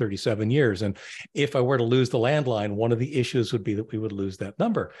number for 37 years. And if I were to lose the landline, one of the issues would be that we would lose that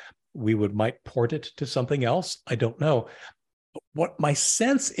number. We might port it to something else. I don't know. What my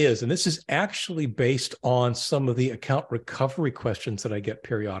sense is, and this is actually based on some of the account recovery questions that I get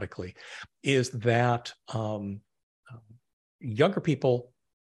periodically, is that younger people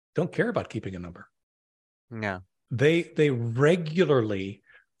don't care about keeping a number. No. They regularly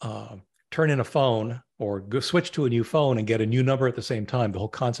turn in a phone or switch to a new phone and get a new number at the same time. The whole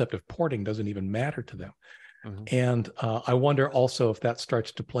concept of porting doesn't even matter to them. And I wonder also if that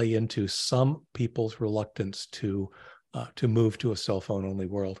starts to play into some people's reluctance to move to a cell phone only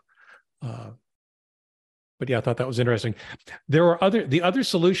world. But yeah, I thought that was interesting. There were the other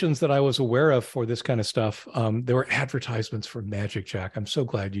solutions that I was aware of for this kind of stuff. There were advertisements for Magic Jack. I'm so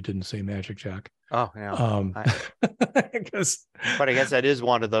glad you didn't say Magic Jack. Oh, yeah. Because But I guess that is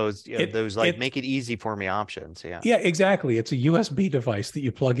one of those, those like make it easy for me options. Yeah. Yeah, exactly. It's a USB device that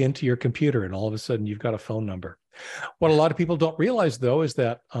you plug into your computer, and all of a sudden you've got a phone number. What a lot of people don't realize, though, is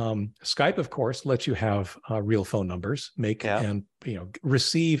that Skype, of course, lets you have real phone numbers, and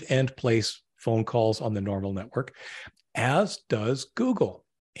receive and place phone calls on the normal network, as does Google.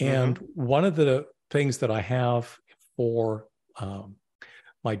 And one of the things that I have for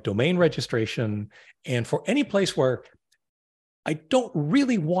my domain registration and for any place where I don't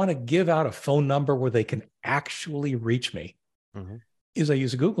really want to give out a phone number where they can actually reach me, is I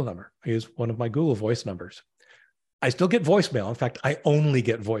use a Google number. I use one of my Google Voice numbers. I still get voicemail. In fact, I only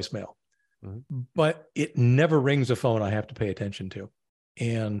get voicemail, but it never rings a phone I have to pay attention to.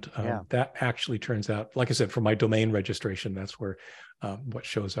 And that actually turns out, like I said, for my domain registration, that's where what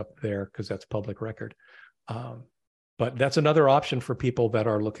shows up there, because that's public record. But that's another option for people that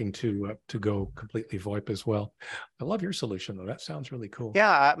are looking to go completely VoIP as well. I love your solution, though. That sounds really cool.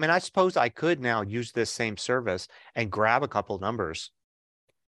 Yeah, I mean, I suppose I could now use this same service and grab a couple numbers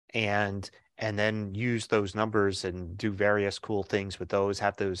and then use those numbers and do various cool things with those,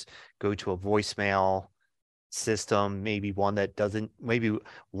 have those go to a voicemail system, maybe one that doesn't, maybe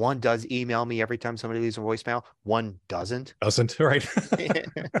one does email me every time somebody leaves a voicemail, one doesn't, right? One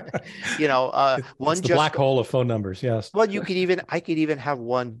it's the just black hole of phone numbers. Yes. Well, I could even have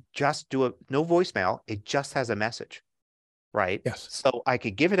one just do no voicemail, it just has a message, right? Yes. So I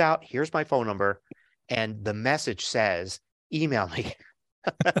could give it out, here's my phone number, and the message says email me.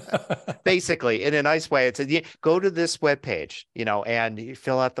 Basically, in a nice way, it says, go to this webpage, and you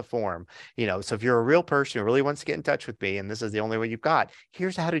fill out the form, so if you're a real person who really wants to get in touch with me, and this is the only way you've got,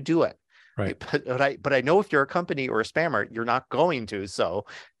 here's how to do it. Right. But I know if you're a company or a spammer, you're not going to, so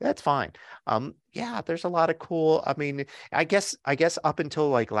that's fine. There's a lot of cool, I mean, I guess up until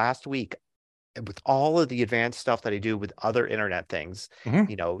like last week, with all of the advanced stuff that I do with other internet things,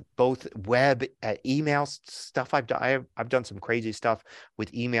 both web, email stuff. I've done some crazy stuff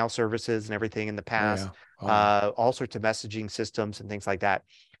with email services and everything in the past, all sorts of messaging systems and things like that.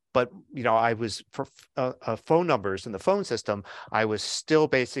 But, I was for phone numbers in the phone system, I was still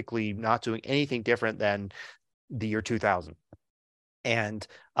basically not doing anything different than the year 2000. And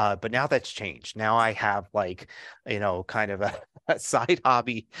but now that's changed. Now I have kind of a side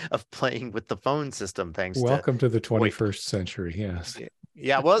hobby of playing with the phone system. Welcome to the 21st century. Yes.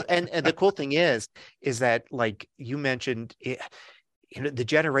 Yeah. Well, and the cool thing is that, like you mentioned, the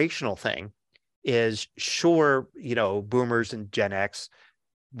generational thing is, sure, boomers and Gen X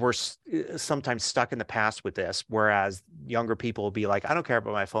were sometimes stuck in the past with this, whereas younger people will be like, I don't care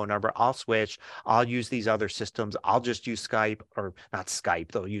about my phone number, I'll switch, I'll use these other systems, I'll just use Skype, or not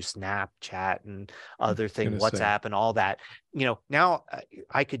Skype, they'll use Snapchat and other things, WhatsApp and all that. Now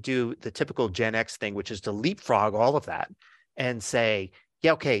I could do the typical Gen X thing, which is to leapfrog all of that and say,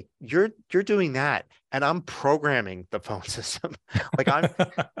 yeah, okay, you're doing that, and I'm programming the phone system.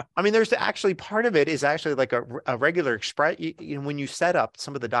 I mean, there's actually part of it is actually like a regular express. When you set up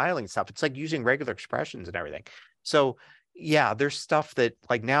some of the dialing stuff, it's like using regular expressions and everything. So yeah, there's stuff that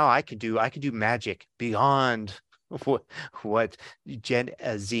like now I could do magic beyond what Gen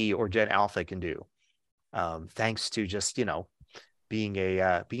Z or Gen Alpha can do, thanks to just being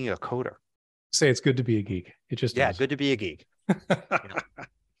a coder. Say it's good to be a geek. It just is. Good to be a geek.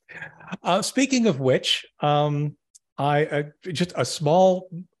 Speaking of which, I just a small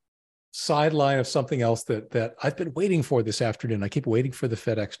sideline of something else that I've been waiting for this afternoon. I keep waiting for the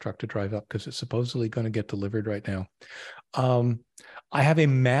FedEx truck to drive up because it's supposedly going to get delivered right now. I have a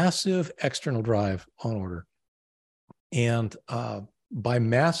massive external drive on order, and by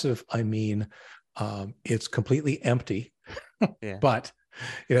massive I mean it's completely empty, but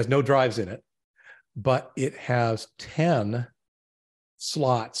it has no drives in it. But it has 10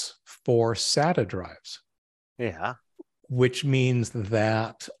 slots for SATA drives. Yeah. Which means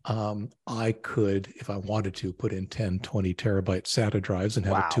that I could, if I wanted to, put in 10, 20 terabyte SATA drives and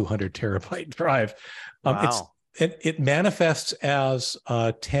have a 200 terabyte drive. It manifests as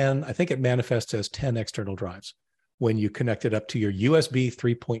 10, I think it manifests as 10 external drives when you connect it up to your USB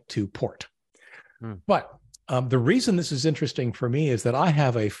 3.2 port. But the reason this is interesting for me is that I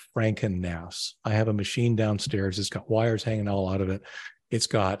have a Franken NAS. I have a machine downstairs. It's got wires hanging all out of it. It's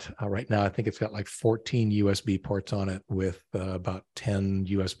got, right now, I think it's got like 14 USB ports on it with about 10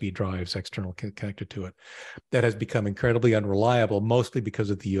 USB drives external connected to it. That has become incredibly unreliable, mostly because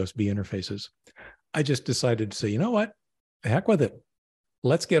of the USB interfaces. I just decided to say, you know what? The heck with it.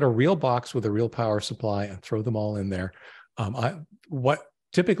 let's get a real box with a real power supply and throw them all in there.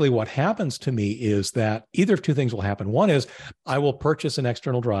 Typically what happens to me is that either of two things will happen. One is I will purchase an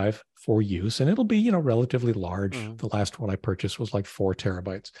external drive for use, and it'll be, relatively large. The last one I purchased was like 4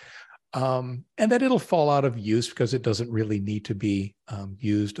 terabytes. And then it'll fall out of use because it doesn't really need to be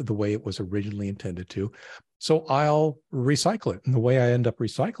used the way it was originally intended to. So I'll recycle it. And the way I end up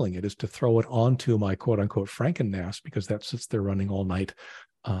recycling it is to throw it onto my quote unquote Franken-NAS, because that sits there running all night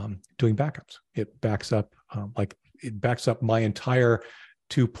doing backups. It backs up my entire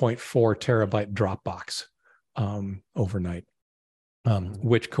 2.4 terabyte Dropbox overnight,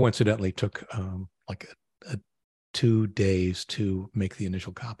 which coincidentally took like 2 days to make the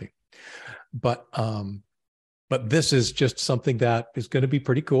initial copy. But this is just something that is going to be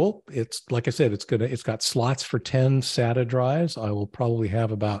pretty cool. It's like I said, it's got slots for 10 SATA drives. I will probably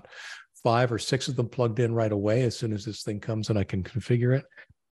have about 5 or 6 of them plugged in right away as soon as this thing comes and I can configure it.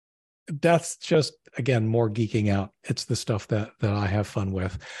 That's just, again, more geeking out. It's the stuff that I have fun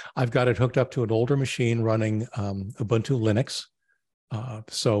with. I've got it hooked up to an older machine running Ubuntu Linux.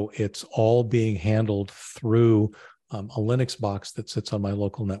 So it's all being handled through a Linux box that sits on my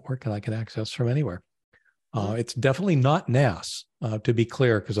local network and I can access from anywhere. It's definitely not NAS, to be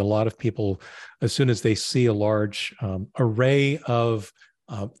clear, because a lot of people, as soon as they see a large array of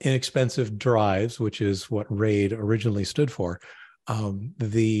inexpensive drives, which is what RAID originally stood for,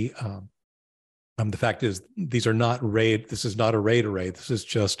 the fact is these are not RAID. This is not a RAID array. This is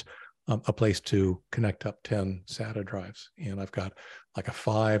just a place to connect up 10 SATA drives. And I've got like a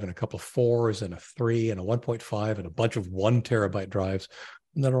 5 and a couple of 4s and a 3 and a 1.5 and a bunch of 1 terabyte drives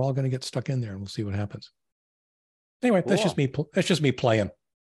that are all going to get stuck in there, and we'll see what happens. Anyway, cool. That's just me playing.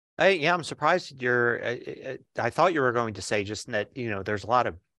 I'm surprised I thought you were going to say just that, there's a lot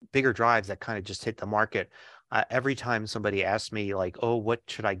of bigger drives that kind of just hit the market. Every time somebody asks me like, oh, what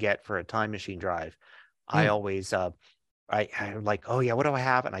should I get for a Time Machine drive? I always, I'm like, oh yeah, what do I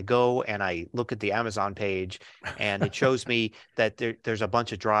have? And I go and I look at the Amazon page and it shows me that there's a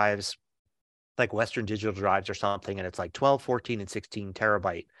bunch of drives, like Western Digital drives or something. And it's like 12, 14, and 16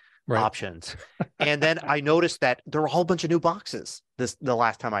 terabyte options. And then I noticed that there were a whole bunch of new boxes the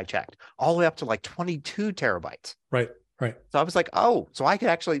last time I checked, all the way up to like 22 terabytes. Right. So I was like, oh, so I could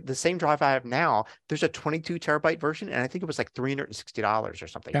actually, the same drive I have now, there's a 22 terabyte version, and I think it was like $360 or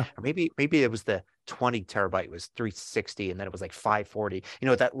something. Yeah. Or maybe it was the 20 terabyte was $360, and then it was like $540.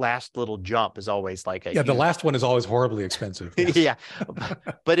 That last little jump is always like the last one is always horribly expensive. Yes. Yeah.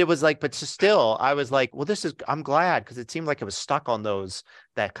 But it was like, but still, I was like, well, I'm glad, because it seemed like it was stuck on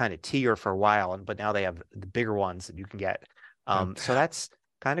that kind of tier for a while, but now they have the bigger ones that you can get. So that's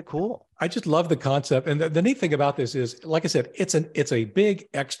kind of cool. I just love the concept. And the neat thing about this is, like I said, it's a big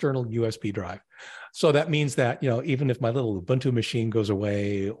external USB drive. So that means that, even if my little Ubuntu machine goes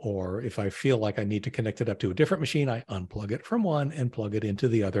away, or if I feel like I need to connect it up to a different machine, I unplug it from one and plug it into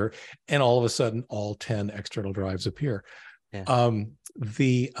the other. And all of a sudden, all 10 external drives appear. Yeah.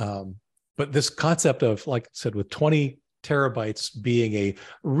 But this concept of, like I said, with 20 terabytes being a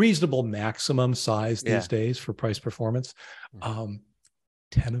reasonable maximum size these days for price performance,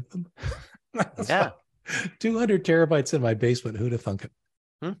 10 of them. Yeah. 200 terabytes in my basement. Who'd have thunk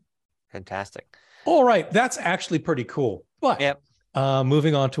it? Fantastic. All right. That's actually pretty cool. But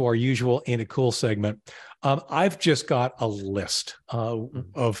moving on to our usual Ain't It Cool segment. I've just got a list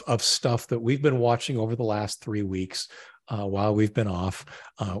of stuff that we've been watching over the last 3 weeks while we've been off.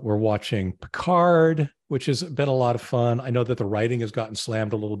 We're watching Picard, which has been a lot of fun. I know that the writing has gotten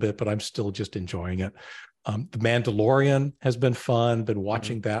slammed a little bit, but I'm still just enjoying it. The Mandalorian has been fun. Been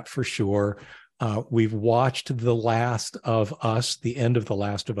watching that for sure. We've watched The Last of Us, the end of The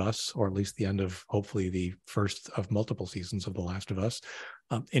Last of Us, or at least the end of hopefully the first of multiple seasons of The Last of Us.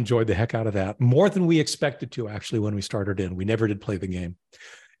 Enjoyed the heck out of that, more than we expected to, actually, when we started in. We never did play the game.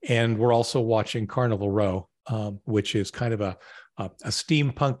 And we're also watching Carnival Row, which is kind of a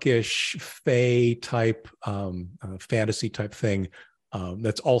steampunkish, fae type, fantasy type thing.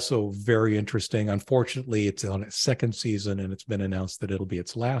 That's also very interesting. Unfortunately, it's on its 2nd season, and it's been announced that it'll be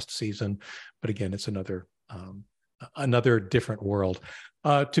its last season. But again, it's another different world.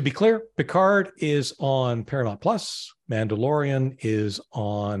 To be clear, Picard is on Paramount Plus. Mandalorian is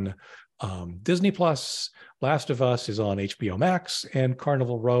on Disney Plus. Last of Us is on HBO Max, and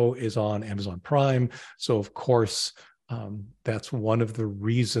Carnival Row is on Amazon Prime. So, of course, that's one of the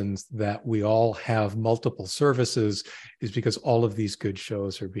reasons that we all have multiple services, is because all of these good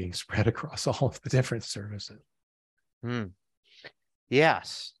shows are being spread across all of the different services.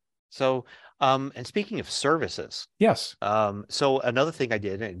 Yes. So And speaking of services, Yes. so another thing I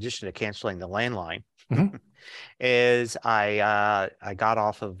did in addition to canceling the landline Mhm. is I got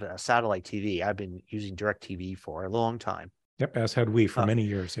off of satellite TV. I've been using DirecTV for a long time. Yep. As had we for many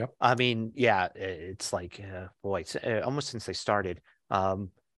years. Yep. I mean, yeah, it's like, boy, it's, almost since they started.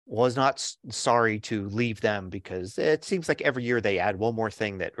 Was not sorry to leave them because it seems like every year they add one more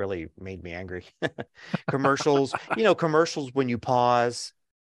thing that really made me angry. Commercials, commercials when you pause,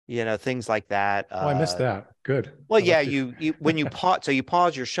 things like that. Oh, I missed that. Good. Well, I yeah, like you when you pause, so you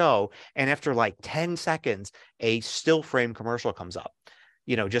pause your show, and after like 10 seconds, a still frame commercial comes up,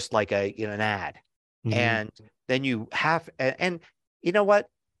 just like an ad. Mhm. And then you have, and you know what?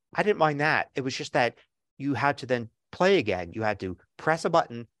 I didn't mind that. It was just that you had to then play again. You had to press a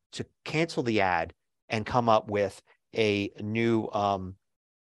button to cancel the ad and come up with a new,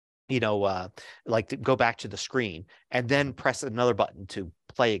 like to go back to the screen and then press another button to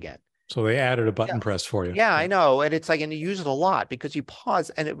play again. So they added a Yeah. button press for you. Yeah, I know. And it's like, and you use it a lot because you pause,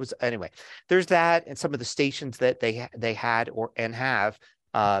 and it was, anyway, there's that. And some of the stations that they had and have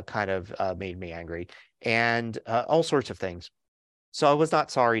kind of made me angry, and all sorts of things. So I was not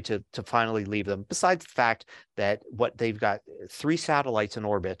sorry to finally leave them, besides the fact that what they've got 3 satellites in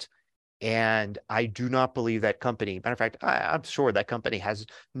orbit. And I do not believe that company, matter of fact, I'm sure that company has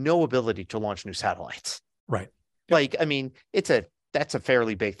no ability to launch new satellites. Right. Yep. Like, I mean, that's a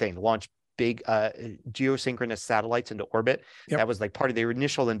fairly big thing to launch big geosynchronous satellites into orbit. Yep. That was like part of their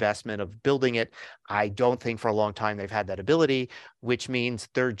initial investment of building it. I don't think for a long time they've had that ability, which means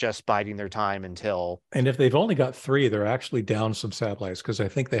they're just biding their time until. And if they've only got 3, they're actually down some satellites because I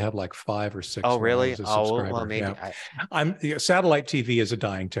think they had like 5 or 6. Oh, when I really? was a Oh, subscriber. well, maybe. Yeah. Satellite TV is a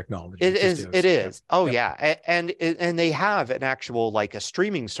dying technology. It is. It is. Yeah. Oh, Yep. yeah. And they have an actual, like, a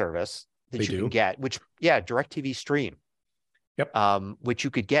streaming service that They you do. can get, which, yeah, DirecTV Stream. Yep. Which you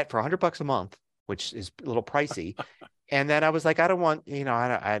could get for $100 a month, which is a little pricey. And then I was like, I don't want,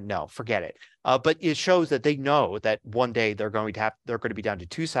 no, forget it. But it shows that they know that one day they're going to be down to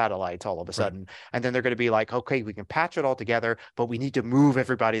 2 satellites all of a sudden. Right. And then they're going to be like, okay, we can patch it all together, but we need to move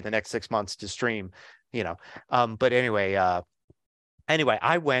everybody the next 6 months to stream, But anyway,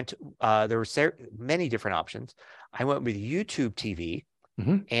 I went, there were many different options. I went with YouTube TV.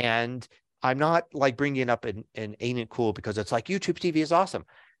 Mm-hmm. And I'm not like bringing up an ain't it cool because it's like YouTube TV is awesome.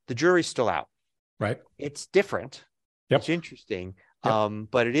 The jury's still out. Right. It's different. Yep. It's interesting. Yep.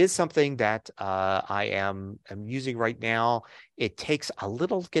 But it is something that I am using right now. It takes a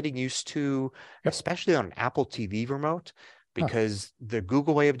little getting used to, Yep. especially on an Apple TV remote, because the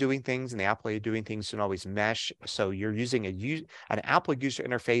Google way of doing things and the Apple way of doing things don't always mesh. So you're using an Apple user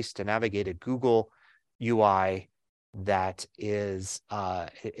interface to navigate a Google UI that is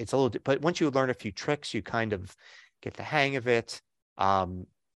it's a little, but once you learn a few tricks, you kind of get the hang of it.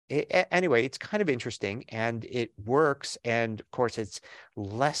 Anyway, it's kind of interesting and it works. And of course, it's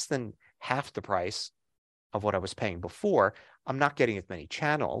less than half the price of what I was paying before. I'm not getting as many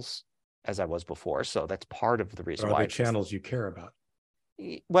channels as I was before, so that's part of the reason why. Are the channels you care about?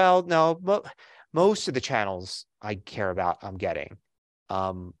 Well, no, but most of the channels I care about, I'm getting.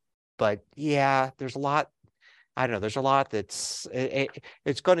 But yeah, there's a lot. I don't know. There's a lot that's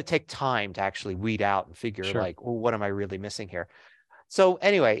it's going to take time to actually weed out and figure like, well, what am I really missing here? So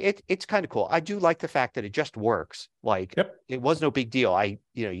anyway, it's kind of cool. I do like the fact that it just works. Like It was no big deal.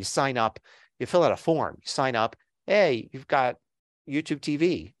 You sign up, you fill out a form, you sign up. Hey, you've got YouTube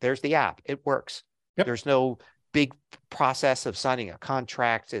TV. There's the app. It works. Yep. There's no big process of signing a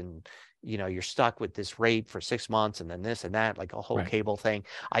contract and you're stuck with this rate for 6 months and then this and that, like a whole cable thing.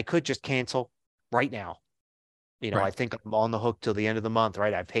 I could just cancel right now. I think I'm on the hook till the end of the month,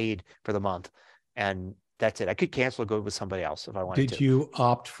 right? I paid for the month and that's it. I could cancel and go with somebody else if I wanted to. Did you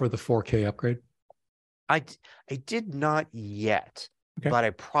opt for the 4K upgrade? I did not yet, but I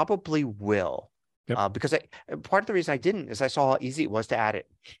probably will. Yep. Because part of the reason I didn't is I saw how easy it was to add it.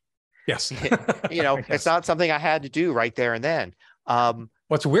 Yes. Yes. It's not something I had to do right there and then.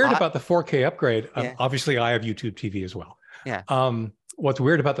 What's weird about the 4K upgrade, obviously I have YouTube TV as well. Yeah. What's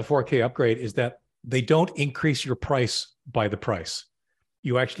weird about the 4K upgrade is that they don't increase your price by the price.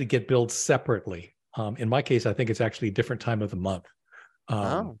 You actually get billed separately. In my case, I think it's actually a different time of the month.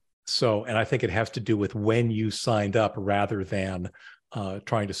 So, and I think it has to do with when you signed up rather than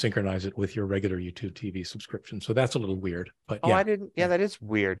trying to synchronize it with your regular YouTube TV subscription. So that's a little weird. But I didn't. Yeah, that is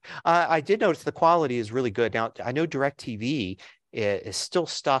weird. I did notice the quality is really good. Now, I know DirecTV is still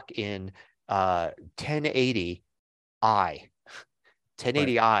stuck in 1080i.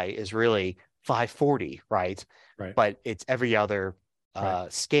 1080i is really 540, right? But it's every other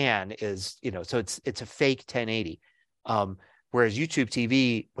scan is, so it's a fake 1080. Whereas YouTube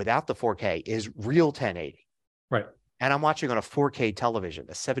TV without the 4K is real 1080. Right. And I'm watching on a 4K television,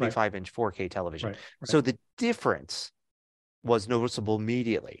 a 75-inch 4K television. Right. So the difference was noticeable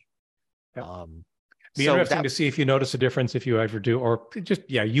immediately. Yep. Be So interesting to see if you notice a difference if you ever do, or just,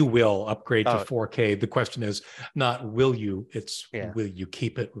 you will upgrade to 4K. The question is not will you, it's will you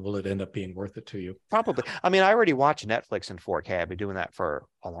keep it? Will it end up being worth it to you? Probably. I mean, I already watch Netflix in 4K. I've been doing that for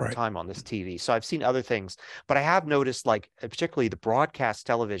a long time on this TV. So I've seen other things, but I have noticed, like, particularly the broadcast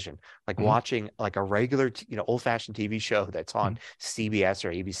television, like watching like a regular, old fashioned TV show that's on CBS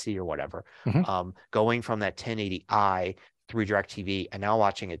or ABC or whatever, going from that 1080i through DirecTV and now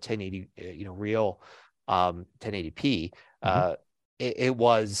watching a 1080, real 1080p. It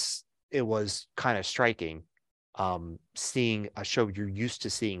was kind of striking, seeing a show you're used to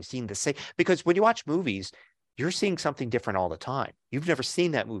seeing the same, because when you watch movies, you're seeing something different all the time. You've never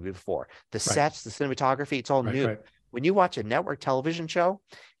seen that movie before. The sets, the cinematography, it's all new. When you watch a network television show,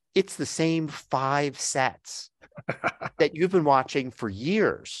 it's the same 5 sets that you've been watching for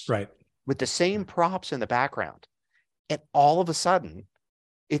years, with the same props in the background. And all of a sudden,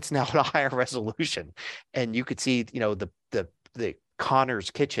 it's now at a higher resolution, and you could see, the Connor's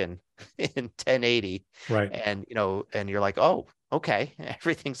kitchen in 1080, and and you're like, oh, okay,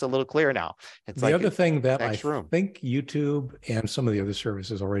 everything's a little clearer now. It's the other thing that I think YouTube and some of the other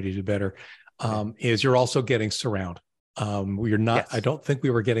services already do better is you're also getting surround. We're not. I don't think we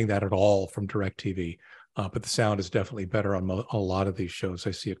were getting that at all from DirecTV. But the sound is definitely better on a lot of these shows.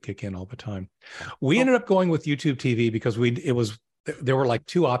 I see it kick in all the time. We ended up going with YouTube TV because there were like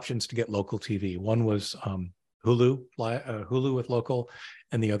 2 options to get local TV. One was Hulu with local,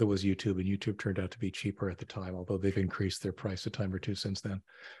 and the other was YouTube. And YouTube turned out to be cheaper at the time, although they've increased their price a time or 2 since then.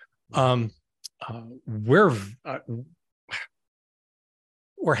 We're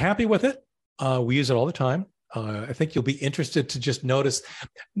happy with it. We use it all the time. I think you'll be interested to just notice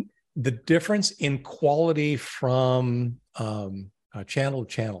the difference in quality from channel to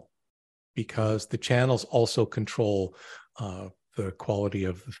channel, because the channels also control the quality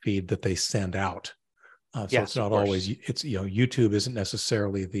of the feed that they send out. So it's not always, YouTube isn't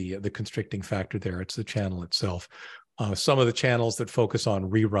necessarily the constricting factor there. It's the channel itself. Some of the channels that focus on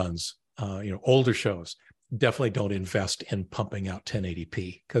reruns, older shows, definitely don't invest in pumping out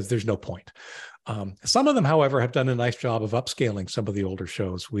 1080p because there's no point. Some of them, however, have done a nice job of upscaling some of the older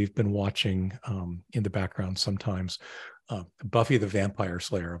shows. We've been watching in the background sometimes Buffy the Vampire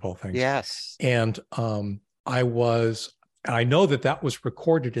Slayer, of all things. Yes. And I know that was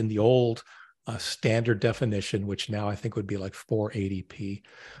recorded in the old standard definition, which now I think would be like 480p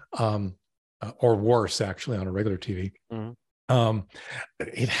or worse, actually, on a regular TV.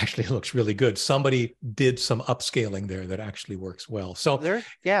 It actually looks really good. Somebody did some upscaling there that actually works well. So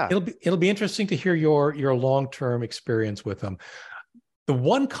it'll be interesting to hear your long-term experience with them. The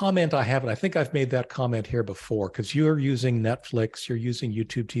one comment I have, and I think I've made that comment here before, because you're using Netflix, you're using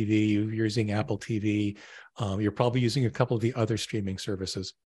YouTube TV, you're using Apple TV, you're probably using a couple of the other streaming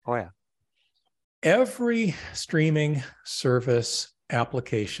services. Oh yeah. Every streaming service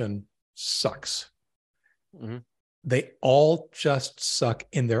application sucks. They all just suck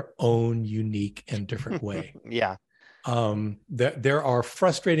in their own unique and different way. There are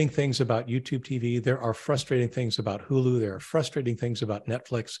frustrating things about YouTube TV. There are frustrating things about Hulu. There are frustrating things about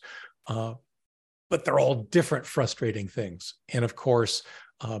Netflix, but they're all different frustrating things. And of course,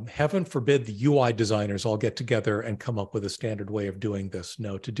 heaven forbid the UI designers all get together and come up with a standard way of doing this.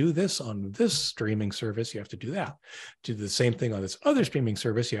 No, to do this on this streaming service, you have to do that. To do the same thing on this other streaming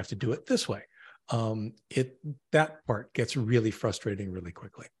service, you have to do it this way. That part gets really frustrating really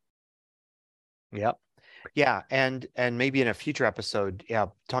quickly. Yep. Yeah. And maybe in a future episode,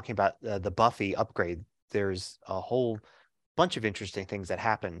 talking about the Buffy upgrade, there's a whole bunch of interesting things that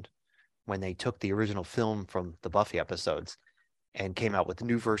happened when they took the original film from the Buffy episodes and came out with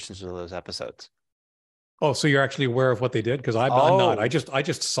new versions of those episodes. Oh, so you're actually aware of what they did? Because I'm not. I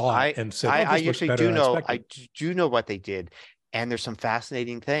just saw it and said, I actually do know. I do know what they did, and there's some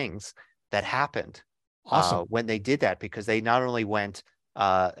fascinating things that happened when they did that, because they not only went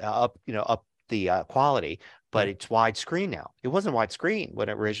up the quality, but it's widescreen now. It wasn't widescreen when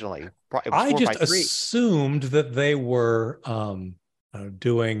it originally. It was I just assumed that they were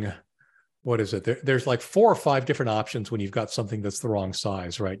doing. What is it? There's like 4 or 5 different options when you've got something that's the wrong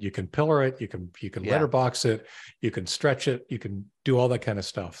size, right? You can pillar it, you can letterbox it, you can stretch it, you can do all that kind of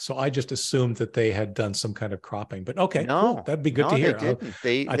stuff. So I just assumed that they had done some kind of cropping. But okay, cool. That'd be good to hear.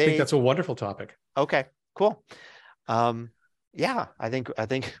 I think that's a wonderful topic. Okay, cool. Yeah, I think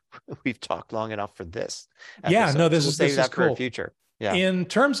we've talked long enough for this episode. Yeah, no, this is cool. For a future. Yeah. In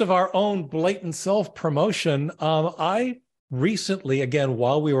terms of our own blatant self-promotion, I recently, again,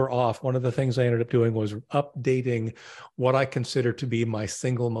 while we were off, one of the things I ended up doing was updating what I consider to be my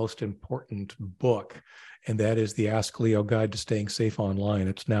single most important book, and that is the Ask Leo Guide to Staying Safe Online.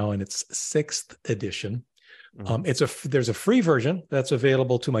 It's now in its 6th edition. There's a free version that's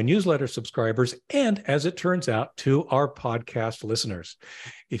available to my newsletter subscribers, and as it turns out, to our podcast listeners.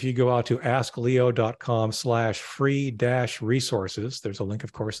 If you go out to askleo.com/free-resources, there's a link,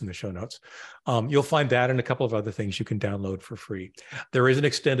 of course, in the show notes. You'll find that and a couple of other things you can download for free. There is an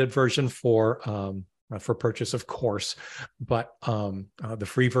extended version for purchase, of course, but the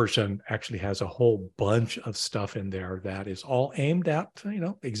free version actually has a whole bunch of stuff in there that is all aimed at,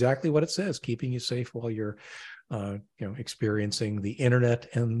 exactly what it says, keeping you safe while you're, experiencing the internet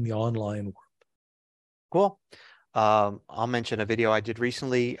and the online world. Cool. I'll mention a video I did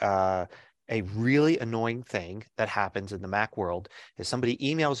recently. A really annoying thing that happens in the Mac world is somebody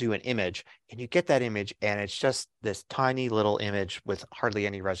emails you an image and you get that image and it's just this tiny little image with hardly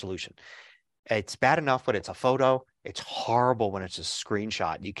any resolution. It's bad enough when it's a photo. It's horrible when it's a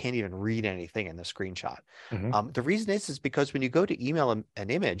screenshot. You can't even read anything in the screenshot. The reason is because when you go to email an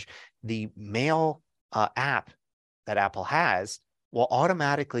image, the Mail app that Apple has will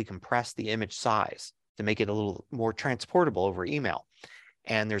automatically compress the image size to make it a little more transportable over email.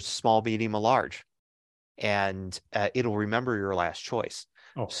 And there's small, medium, or large, and it'll remember your last choice.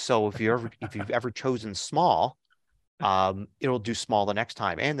 So if you've ever chosen small, it'll do small the next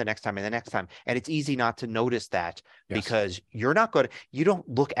time and the next time and the next time. And it's easy not to notice that because you don't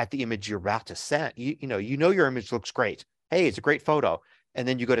look at the image you're about to send. You know your image looks great. Hey, it's a great photo. And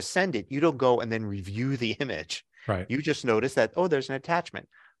then you go to send it. You don't go and then review the image. Right. You just notice that, there's an attachment.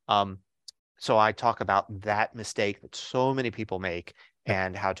 So I talk about that mistake that so many people make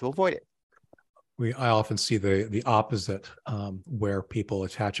and how to avoid it. I often see the opposite, where people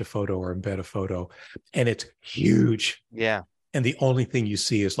attach a photo or embed a photo and it's huge. Yeah. And the only thing you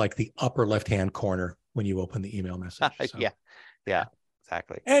see is like the upper left-hand corner when you open the email message. So. Yeah,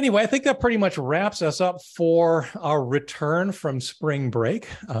 exactly. Anyway, I think that pretty much wraps us up for our return from spring break.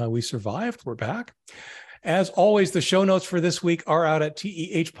 We survived. We're back. As always, the show notes for this week are out at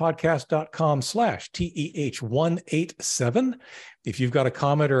tehpodcast.com/TEH187. If you've got a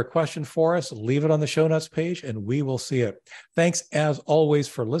comment or a question for us, leave it on the show notes page and we will see it. Thanks as always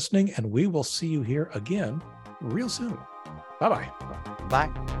for listening, and we will see you here again real soon. Bye-bye. Bye.